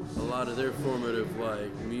 80s, a lot of their formative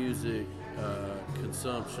like music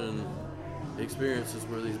consumption experiences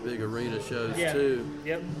were these big arena shows too.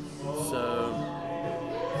 Yep. So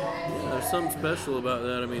there's something special about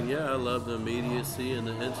that. I mean, I love the immediacy and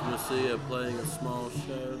the intimacy of playing a small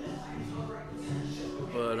show.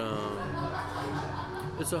 But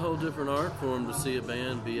it's a whole different art form to see a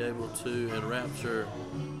band be able to enrapture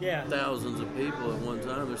thousands of people at one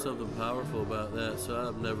time. There's something powerful about that. So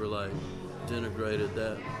I've never like denigrated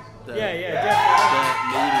that definitely. that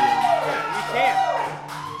medium.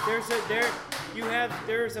 You can't.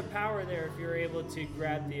 There's a power there if you're able to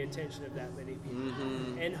grab the attention of that many people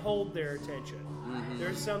and hold their attention.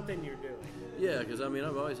 There's something you're doing. Yeah, because I've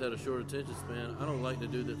always had a short attention span. I don't like to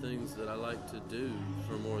do the things that I like to do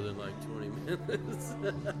for more than like 20 minutes.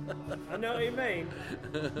 I know what you mean,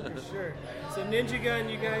 for sure. So Ninja Gun,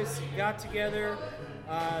 you guys got together,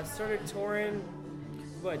 started touring,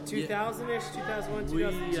 what, 2000-ish, 2001,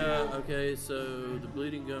 2002? Okay, so the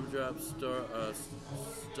Bleeding Gumdrops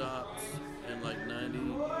stopped in like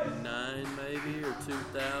 99 maybe, or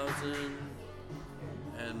 2000,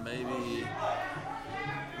 and maybe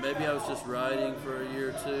I was just writing for a year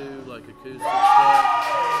or two, like acoustic stuff.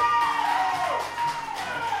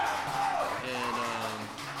 And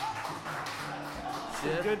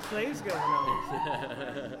some good plays going on.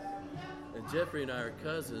 And Jeffrey and I are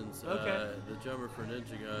cousins, the drummer for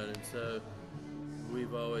Ninja Gun, and so we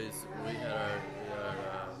learned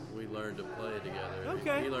to play together.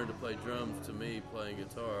 Okay. He learned to play drums to me playing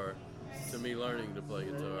guitar, to me learning to play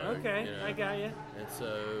guitar. Okay, I got you. And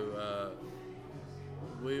so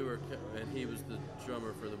and he was the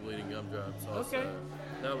drummer for the Bleeding Gumdrops also. Okay.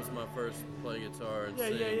 That was my first play guitar and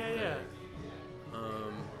sing Yeah.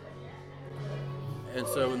 And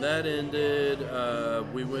so when that ended,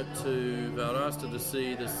 we went to Valdosta to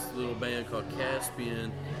see this little band called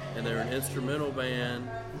Caspian, and they're an instrumental band,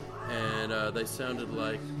 and they sounded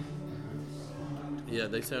like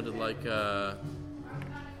a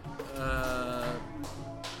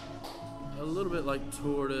little bit like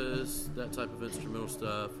Tortoise, that type of instrumental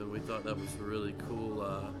stuff, and we thought that was a really cool,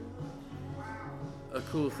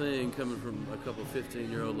 thing coming from a couple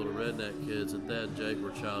 15-year-old little redneck kids. And Thad and Jake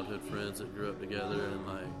were childhood friends that grew up together in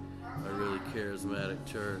like a really charismatic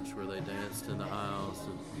church where they danced in the aisles.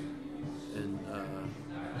 And and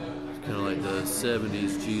it's kind of like the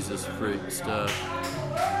 70s Jesus freak stuff.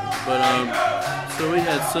 But so we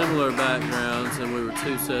had similar backgrounds, and we were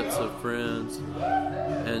two sets of friends.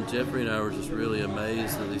 And Jeffrey and I were just really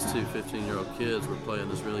amazed that these two 15-year-old kids were playing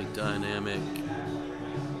this really dynamic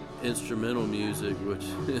instrumental music, which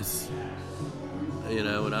is, you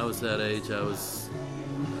know, when I was that age, I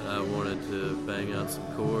wanted to bang out some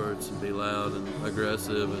chords and be loud and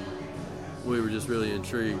aggressive, and we were just really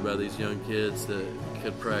intrigued by these young kids that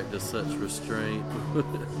could practice such restraint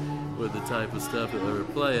with the type of stuff that they were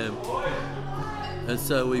playing. And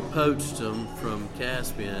so we poached them from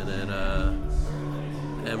Caspian and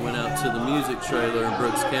went out to the music trailer in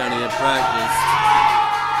Brooks County and practiced.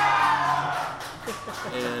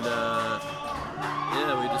 And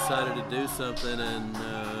we decided to do something, and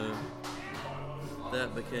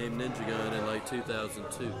that became Ninja Gun in like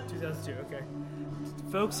 2002. 2002, okay.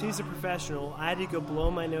 Folks, he's a professional. I had to go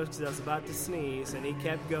blow my nose because I was about to sneeze, and he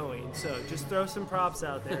kept going. So just throw some props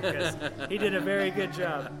out there because he did a very good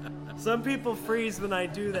job. Some people freeze when I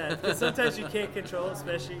do that because sometimes you can't control it,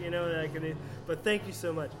 especially, you know, but thank you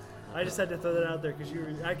so much. I just had to throw that out there because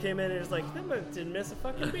I came in and it was like, that didn't miss a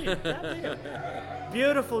fucking beat. Goddamn.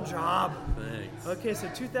 Beautiful job. Thanks. Okay, so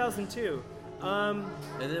 2002. And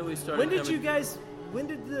then we started.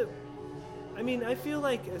 I feel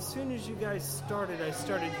like as soon as you guys started, I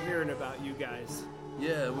started hearing about you guys.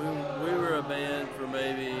 Yeah, we were a band for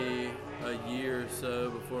maybe a year or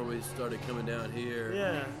so before we started coming down here.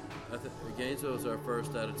 Yeah. Gainesville was our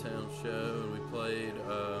first out-of-town show, and we played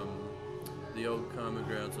the old Common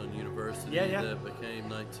Grounds on University that became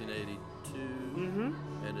 1982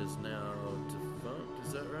 and is now defunct.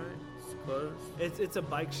 Is that right? It's closed? It's a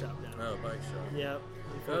bike shop now. Oh, bike shop. Yeah.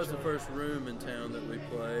 That was the first room in town that we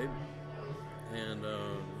played. And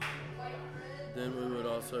then we would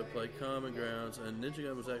also play Common Grounds, and Ninja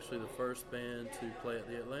Gun was actually the first band to play at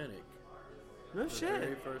the Atlantic. No shit. The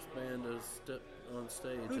very first band to step on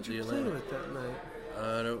stage Who'd at the you Atlantic. play with that night?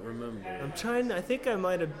 I don't remember. I think I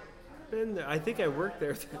might have been there. I think I worked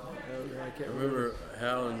there. I can't remember.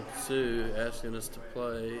 Hal and Sue asking us to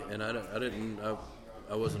play, and I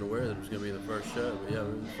wasn't aware that it was going to be the first show. But yeah,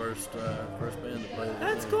 we were the first band to play.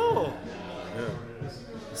 That's cool. Yeah.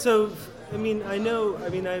 So,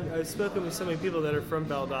 I've spoken with so many people that are from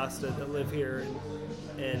Valdosta that live here,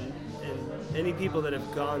 and any people that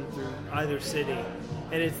have gone through either city,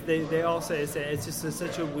 and they all say it's just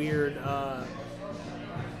such a weird.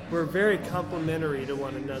 We're very complementary to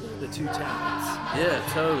one another, the two towns. Yeah,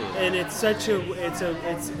 totally. And it's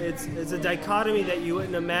a dichotomy that you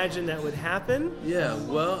wouldn't imagine that would happen. Yeah,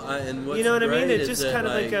 well, and what's you know what I mean? It's is just kind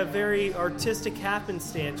of like a very artistic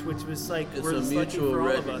happenstance, which was like it's we're a just mutual lucky for all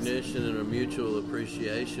of us. recognition and a mutual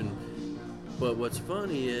appreciation. But what's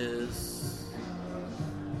funny is,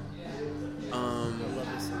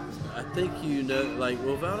 I think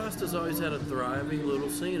Valdosta's always had a thriving little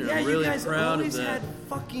scene, and I'm really proud of that. Yeah, you guys always had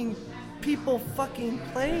fucking people fucking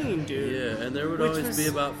playing, dude. Yeah, and there would always be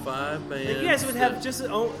about 5 bands. Like you guys would have just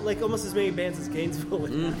almost as many bands as Gainesville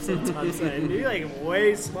would have sometimes. And you're like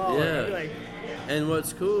way smaller. Yeah. And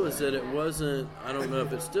what's cool is that it wasn't, I don't know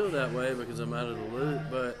if it's still that way because I'm out of the loop,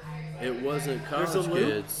 but it wasn't college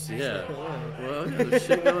kids. Yeah. Well, there's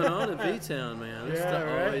shit going on in B-Town, man.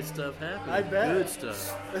 There's always stuff happening. I bet. Good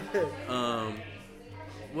stuff.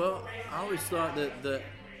 Well, I always thought that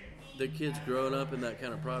the kids growing up in that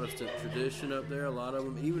kind of Protestant tradition up there, a lot of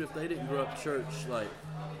them, even if they didn't grow up church like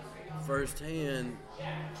firsthand,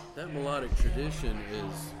 that melodic tradition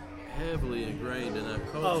is heavily ingrained in that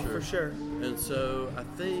culture. Oh, for sure. And so I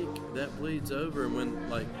think that bleeds over,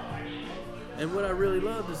 and what I really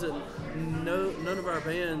loved is that none of our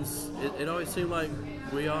bands, it always seemed like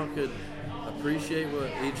we all could appreciate what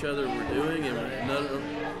each other were doing, and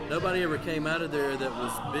nobody ever came out of there that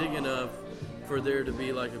was big enough for there to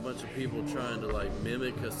be like a bunch of people trying to like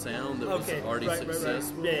mimic a sound that was already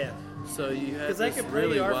successful. Right. Yeah. So you had because I could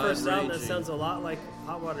play our first album that sounds a lot like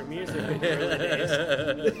Hot Water Music in the early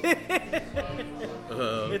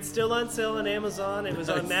days. It's still on sale on Amazon. It was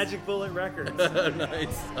on Magic Bullet Records.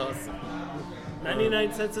 Nice, awesome.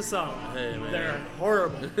 99 cents a song. Hey, man. They're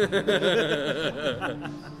horrible.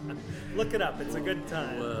 Look it up. It's a good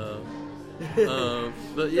time. Well,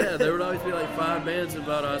 but yeah, there would always be like 5 bands in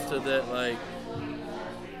Valdosta that like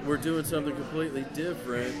were doing something completely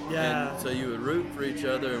different. Yeah. And so you would root for each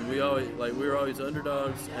other, and we were always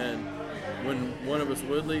underdogs. And when one of us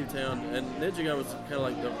would leave town, and Ninja Gun was kind of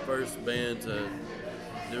like the first band to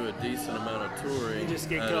do a decent amount of touring. You just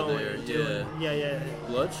get out going. of there. Yeah.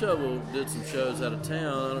 Blood Shovel did some shows out of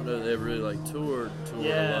town. I don't know if they ever really like toured a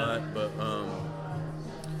lot, but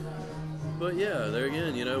But yeah, there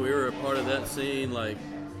again, we were a part of that scene. Like,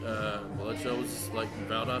 Bloodshot was like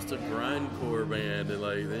Valdosta grindcore band, and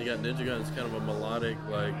like then you got Ninja Guns, kind of a melodic,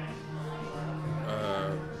 like,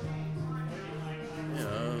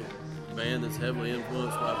 band that's heavily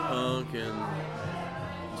influenced by punk and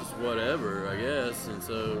just whatever, I guess. And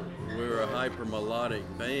so we were a hyper melodic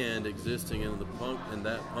band existing in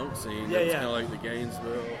that punk scene. Yeah, it was kind of like the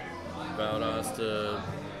Gainesville, Valdosta,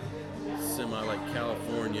 semi like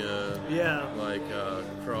California, like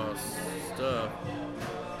cross stuff.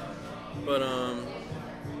 But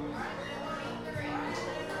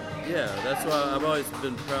that's why I've always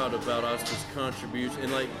been proud of Valdosta's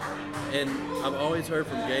contribution, and I've always heard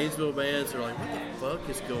from Gainesville bands, they're like, what the fuck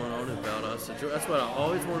is going on in Valdosta, Georgia? That's what I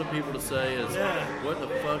always wanted people to say is, what the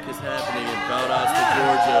fuck is happening in Valdosta,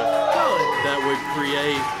 Georgia, that would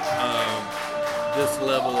create this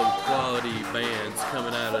level of quality bands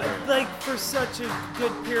coming out of there. Like, for such a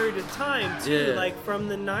good period of time, too, like from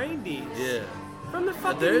the 90s. Yeah. From the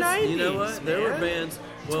fucking 90s, you know what? There were bands...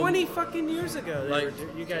 20 fucking years ago,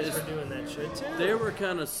 you guys were doing that shit, too. There were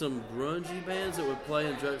kind of some grungy bands that would play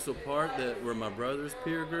in Drexel Park that were my brother's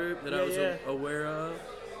peer group that I was aware of,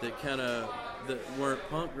 that weren't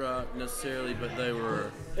punk rock necessarily, but they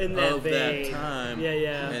were that time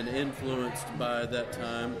and influenced by that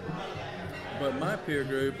time. But my peer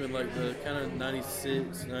group in like the kind of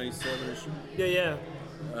 96, 97-ish,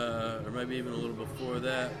 or maybe even a little before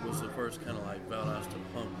that, was the first kind of like Valdosta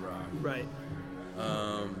punk rock. Right.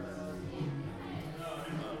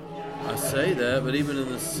 I say that, but even in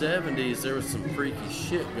the 70s, there was some freaky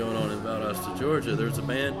shit going on in Valdosta, Georgia. There was a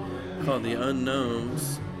band called The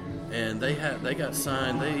Unknowns, and they got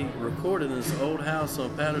signed. They recorded in this old house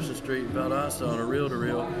on Patterson Street in Valdosta on a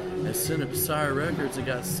reel-to-reel, and sent it to Sire Records and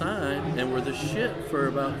got signed, and were the shit for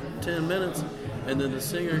about 10 minutes. And then the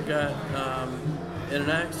singer got in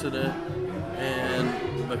an accident and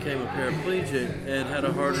became a paraplegic and had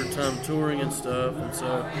a harder time touring and stuff, and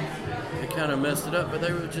so it kind of messed it up. But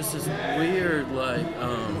they were just this weird, like,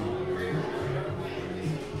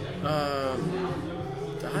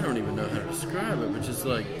 I don't even know how to describe it, but just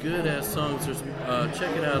like good ass songs. There's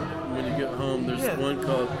check it out when you get home. There's one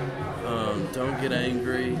called Don't Get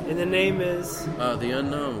Angry, and the name is The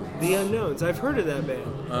Unknowns. The Unknowns. I've heard of that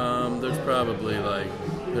band. There's probably like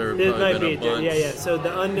there might be a bunch. So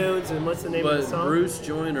The Unknowns, and what's the name of the song? Bruce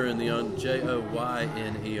Joyner and the Joyner.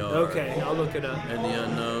 Okay, I'll look it up. And The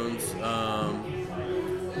Unknowns.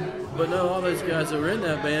 But no, all those guys that were in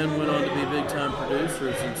that band went on to be big time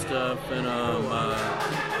producers and stuff. And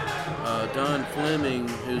Don Fleming,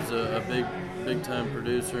 who's a big time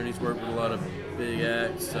producer, and he's worked with a lot of big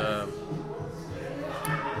acts.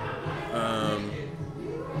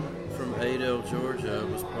 From Adel, Georgia,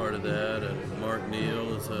 was part of that, and Mark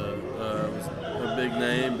Neal is a big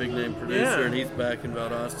name producer, and he's back in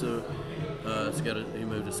Valdosta. He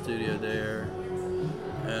moved a studio there,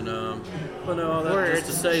 and but no, all that just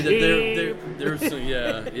to say that there's some,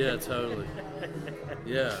 totally,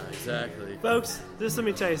 exactly. Folks, just let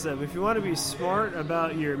me tell you something. If you want to be smart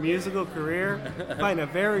about your musical career, find a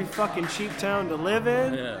very fucking cheap town to live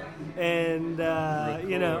in, and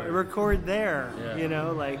record there.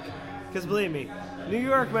 Because believe me, New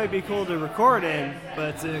York might be cool to record in,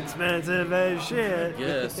 but it's expensive as shit.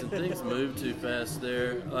 Yes, and things move too fast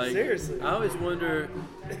there. Like, seriously. I always wonder,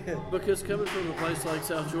 because coming from a place like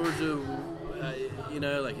South Georgia,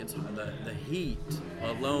 it's the heat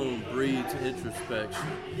alone breeds introspection.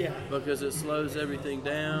 Yeah. Because it slows everything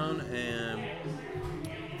down, and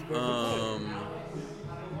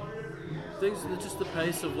just the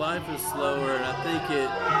pace of life is slower, and I think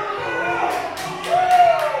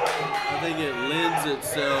it lends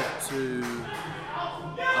itself to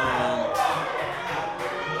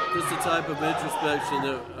just a type of introspection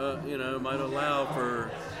that might allow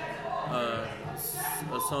for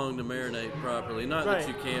a song to marinate properly. Not that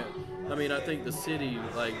you can't. I mean, I think the city,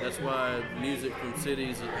 that's why music from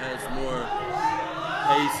cities has more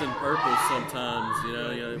pace and purpose sometimes.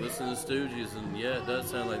 You listen to Stooges, and it does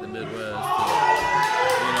sound like the Midwest.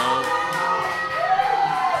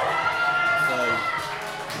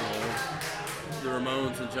 The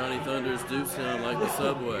Ramones and Johnny Thunders do sound like the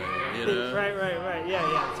Subway, Right.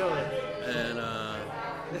 Yeah, totally. And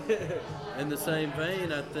in the same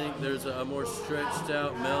vein, I think there's a more stretched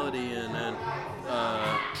out melody and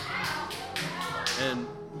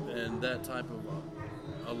that type of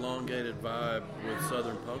elongated vibe with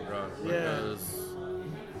Southern punk rock, because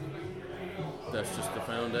that's just the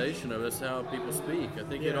foundation of it. That's how people speak. I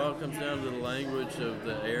think it all comes down to the language of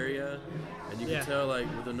the area. And you can tell,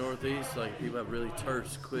 with the Northeast, people have really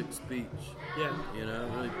terse, quick speech. Yeah.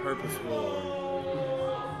 Really purposeful.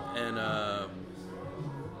 And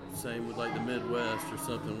same with like the Midwest or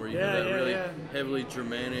something where you have that really heavily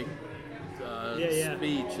Germanic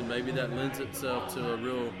speech, and maybe that lends itself to a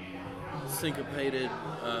real syncopated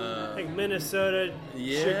like Minnesota,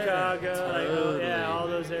 Chicago, totally, all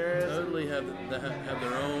those areas. Totally have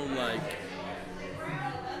their own like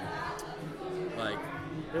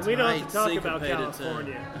and we don't have to talk about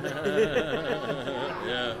California.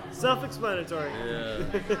 Yeah. Self-explanatory. Yeah.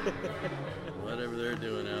 Whatever they're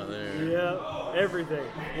doing out there. Yeah, everything.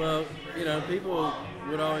 Well, people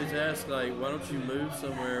would always ask, like, why don't you move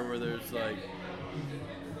somewhere where there's, like,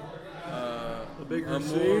 a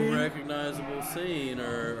more recognizable scene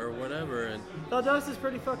or whatever. And Valdossa's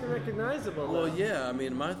pretty fucking recognizable, though. Well, yeah. I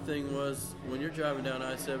mean, my thing was, when you're driving down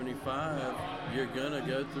I-75, you're going to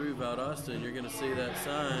go through Valdosta and you're going to see that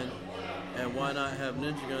sign. And why not have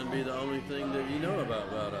Ninja Gun be the only thing that you know about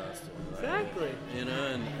Valdosta? Exactly.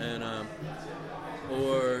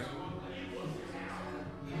 Or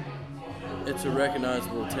it's a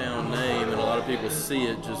recognizable town name, and a lot of people see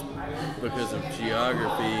it just because of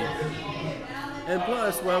geography. And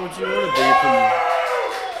plus, why would you want to be from?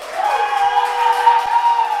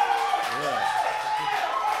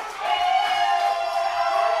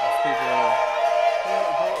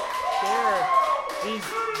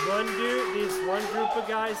 These one group of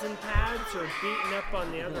guys in pads are beating up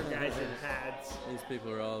on the other guys in pads. These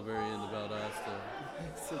people are all very into Valdosta.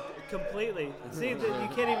 Completely. See, you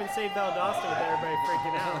can't even say Valdosta with everybody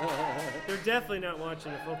freaking out. They're definitely not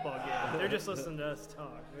watching a football game. They're just listening to us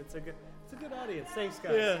talk. It's a good audience. Thanks,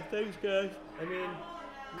 guys. Yeah, thanks, guys. I mean,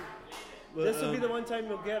 this will be the one time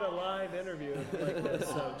you'll get a live interview like this.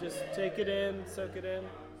 So just take it in, soak it in.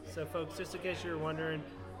 So, folks, just in case you're wondering,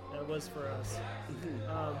 that was for us.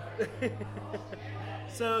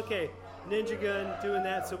 So, okay, Ninja Gun doing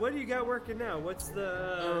that. So, what do you got working now? What's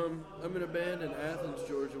the? I'm in a band in Athens,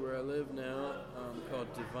 Georgia, where I live now,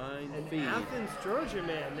 called Divine Feed. Athens, Georgia,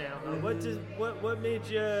 man. Now, what made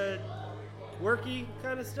you worky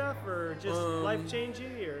kind of stuff, or just life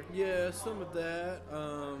changing, or? Yeah, some of that.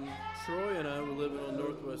 Troy and I were living on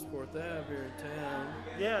Northwest 4th Ave here in town.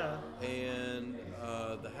 Yeah. And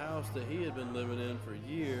the house that he had been living in for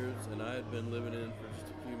years, and I had been living in for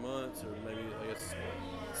just a few months, or maybe, I guess,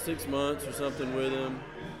 6 months or something with him,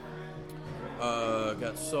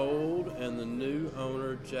 got sold, and the new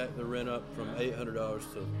owner jacked the rent up from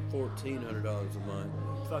 $800 to $1,400 a month.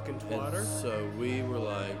 Fucking twatter. And so we were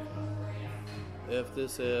like, F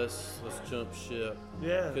this S, let's jump ship.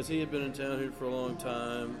 Yeah. Because he had been in town here for a long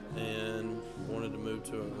time and wanted to move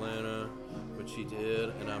to Atlanta, which he did,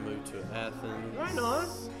 and I moved to Athens. Right on.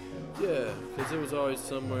 Yeah, because it was always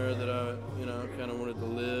somewhere that I, kind of wanted to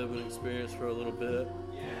live and experience for a little bit.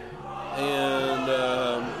 And,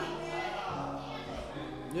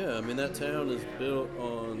 yeah, I mean, that town is built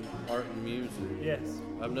on art and music. Yes.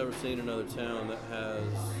 I've never seen another town that has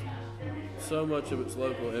so much of its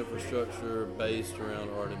local infrastructure based around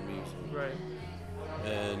art and music. Right.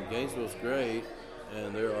 And Gainesville's great,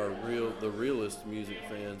 and there are the realest music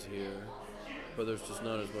fans here, but there's just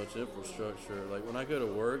not as much infrastructure. Like when I go to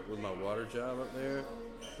work with my water job up there,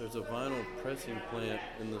 there's a vinyl pressing plant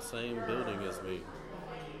in the same building as me.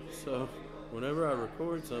 So whenever I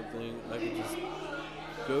record something, I can just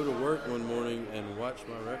go to work one morning and watch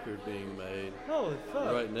my record being made. Holy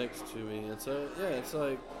fuck. Right next to me. And so, yeah, it's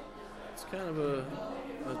like, it's kind of a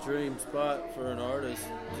dream spot for an artist,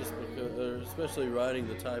 just because, or especially writing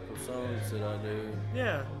the type of songs that I do.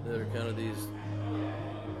 Yeah. That are kind of these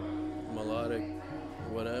melodic,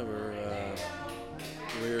 whatever,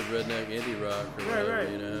 weird redneck indie rock or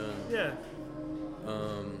whatever, Yeah.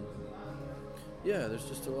 Yeah, there's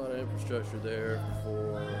just a lot of infrastructure there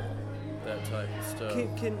for that type of stuff.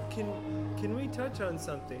 Can we touch on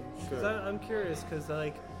something? Because Sure. I'm curious, because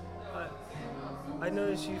like I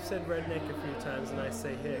noticed you said redneck a few times, and I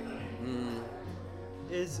say hick.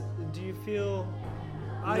 Do you feel?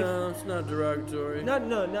 No, it's not derogatory. Not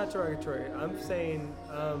derogatory. I'm saying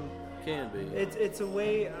Can be. It's a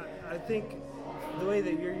way. I think the way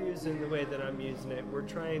that you're using, the way that I'm using it, we're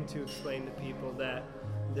trying to explain to people that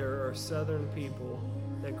there are Southern people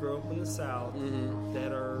that grow up in the South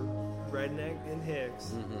that are redneck and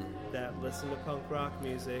hicks that listen to punk rock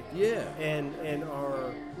music. Yeah. And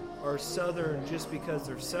are Southern just because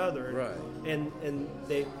they're Southern. Right. And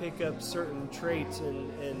they pick up certain traits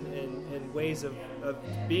and ways of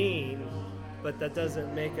being, but that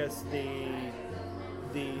doesn't make us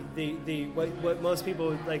what most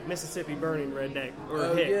people like Mississippi burning redneck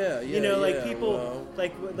or hick. Like people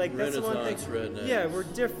like that's the one thing. Rednecks. Yeah, we're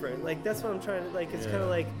different. Like that's what I'm trying to like. It's kind of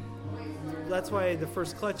like that's why the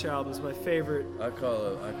first Clutch album is my favorite. I call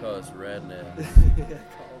us Radnet.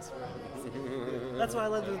 That's why I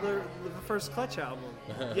love the first Clutch album.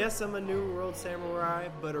 Yes, I'm a New World Samurai,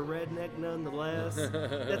 but a redneck nonetheless.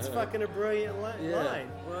 That's fucking a brilliant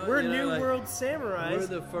line. Well, we're New World Samurais. We're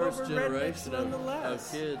the first generation of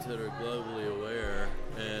nonetheless. kids that are globally aware,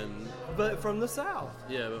 but from the South.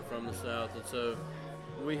 Yeah, but from the South, and so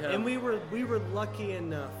we have. And we were lucky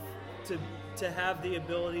enough to have the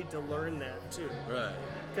ability to learn that too. Right.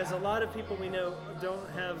 Because a lot of people we know don't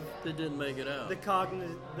have. They didn't make it out. The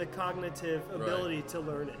cognitive ability to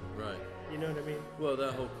learn it. Right. You know what I mean? Well,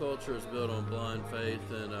 that whole culture is built on blind faith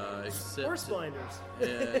and horse blinders.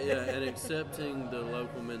 and accepting the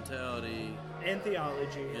local mentality and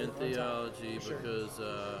theology. Because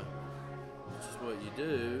it's just what you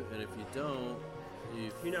do, and if you don't,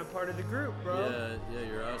 you're not part of the group, bro. Yeah,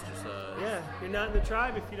 you're ostracized. Yeah, you're not in the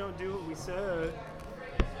tribe if you don't do what we said.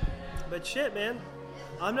 But shit, man.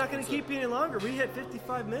 I'm not going to keep you any longer. We hit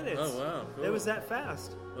 55 minutes. Oh, wow. Cool. It was that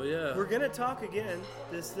fast. Well, yeah. We're going to talk again.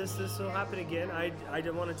 This will happen again. I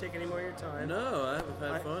don't want to take any more of your time. No, I haven't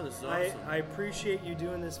had fun. This is awesome. I appreciate you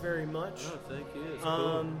doing this very much. Oh, thank you. It's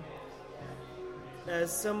cool.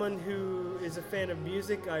 As someone who is a fan of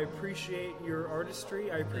music, I appreciate your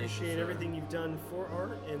artistry. I appreciate everything you've done for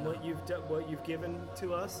art and what you've given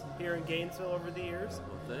to us here in Gainesville over the years.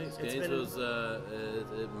 Well, thanks. Gainesville's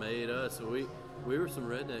it made us. We were some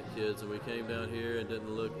redneck kids, and we came down here and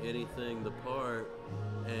didn't look anything the part,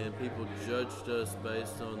 and people judged us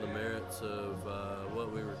based on the merits of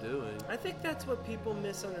what we were doing. I think that's what people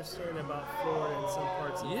misunderstand about Florida and some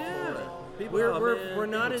parts of Florida. We're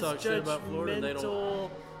not as judgmental.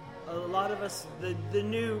 A lot of us, the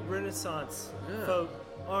new Renaissance folk,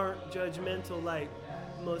 aren't judgmental like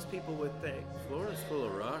most people would think. Florida's full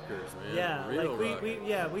of rockers, man.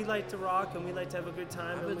 Yeah, we like to rock and we like to have a good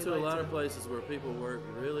time. I've been to a lot of places where people work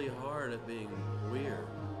really hard at being weird.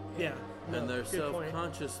 Yeah, and they're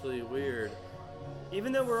self-consciously weird.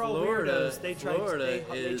 Even though we're all weirdos, they try. Florida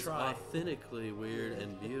is authentically weird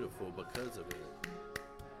and beautiful because of it.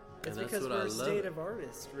 It's because we're a state of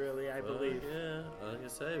artists, really, I believe. Yeah, like I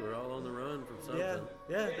say, we're all on the run from something.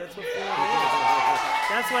 Yeah, that's what Florida is.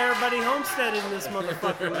 That's why everybody homesteaded in this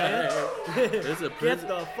motherfucker, man. It's a prison. Get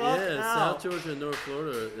the fuck out. South Georgia and North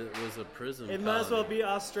Florida, it was a prison. It might as well be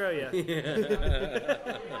Australia.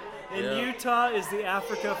 And Utah is the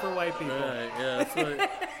Africa for white people. Right, yeah, that's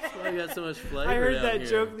why we got so much flavor. I heard that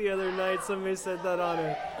joke the other night. Somebody said that on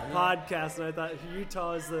a podcast, and I thought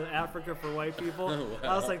Utah is the Africa for white people. Oh, wow.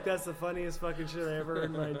 I was like, that's the funniest fucking shit I ever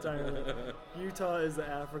heard in my entire life. Utah is the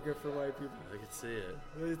Africa for white people. I can see it.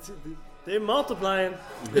 They're multiplying.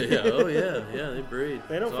 Yeah, they breed.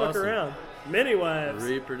 They don't fuck around. Many wives.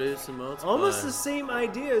 Reproduce and multiply. Almost the same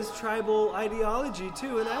idea as tribal ideology,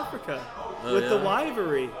 too, in Africa. With the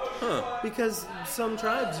wifery. Huh. Because some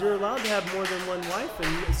tribes, you're allowed to have more than one wife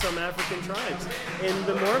in some African tribes. And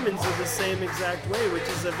the Mormons are the same exact way, which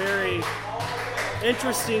is a very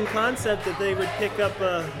interesting concept that they would pick up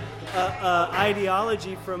a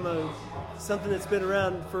ideology from something that's been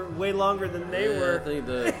around for way longer than they were. I think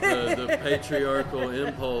the patriarchal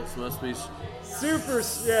impulse must be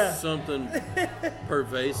something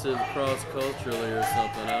pervasive cross-culturally or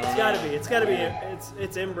something. I don't know. It's gotta be.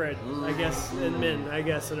 It's inbred, I guess, in men, I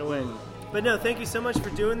guess, in a way. But no, thank you so much for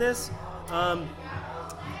doing this.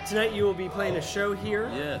 Tonight you will be playing a show here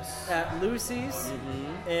at Lucy's.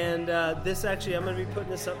 Mm-hmm. And this actually, I'm going to be putting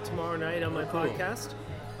this up tomorrow night on my podcast.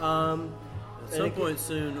 At some point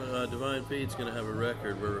soon, Divine Feed's going to have a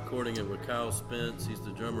record. We're recording it with Kyle Spence. He's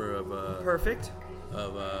the drummer of... Perfect.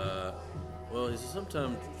 He's a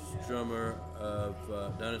sometime drummer of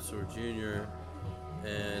Dinosaur Jr.,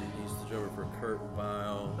 and he's the drummer for Kurt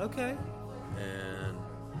Vile. Okay. And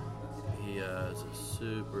he is a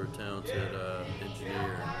super talented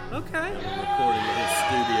engineer. Okay. And we're recording in his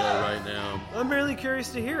studio right now. I'm really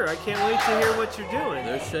curious to hear. I can't wait to hear what you're doing.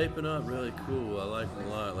 They're shaping up really cool. I like them a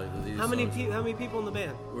lot. How many people in the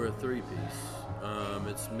band? We're a three-piece.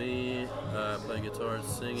 It's me playing guitar and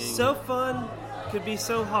singing. So fun. Could be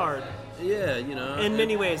so hard. Yeah, you know. In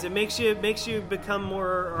many ways, it makes you become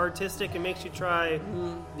more artistic. It makes you try.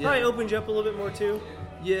 Probably opens you up a little bit more too.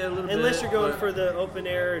 Yeah, a little bit. Unless you're going for the open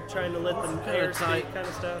air, trying to let the air speak kind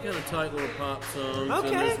of stuff. Kind of tight little pop songs. Okay.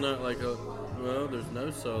 And there's not like there's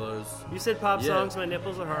no solos. You said pop songs. My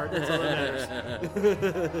nipples are hard. That's all that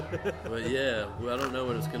matters. But yeah, I don't know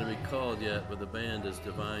what it's going to be called yet. But the band is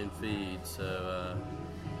Divine Feed. So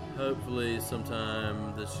hopefully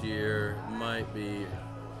sometime this year might be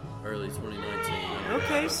early 2019.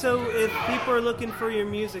 Okay, so if people are looking for your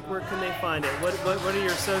music, where can they find it? What are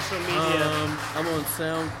your social media? I'm on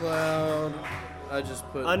SoundCloud. I just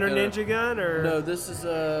put under Ninja Gun or no. This is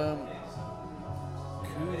Coody-1.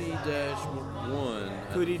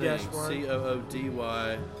 Coody-1. COODY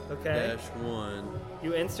Okay. -1.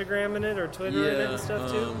 You Instagramming it or Twittering it and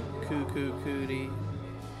stuff too? Cuckoo Coody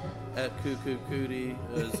at Cuckoo Coody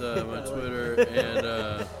is my Twitter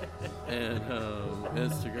and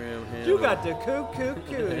Instagram handle. You got the Cuckoo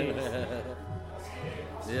Cooties.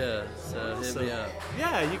 Yeah, so hit me up.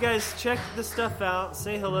 Yeah, you guys check the stuff out.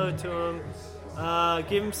 Say hello to him.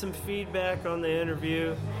 Give him some feedback on the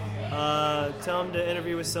interview. Tell him to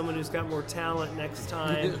interview with someone who's got more talent next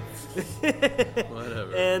time.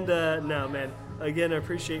 Whatever. And no, man. Again, I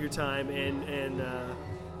appreciate your time and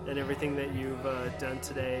everything that you've done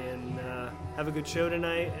today. And have a good show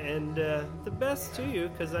tonight. And the best to you,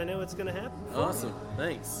 because I know it's going to happen. Awesome.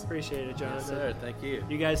 Thanks. Appreciate it, Johnathan. Yes, sir. Thank you.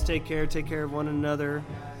 You guys take care. Take care of one another.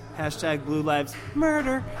 # Blue Lives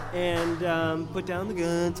Murder. And put down the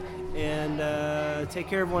guns. And take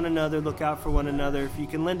care of one another. Look out for one another. If you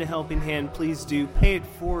can lend a helping hand, please do. Pay it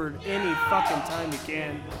forward any fucking time you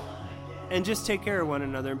can. And just take care of one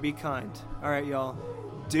another and be kind. All right, y'all.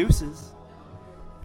 Deuces.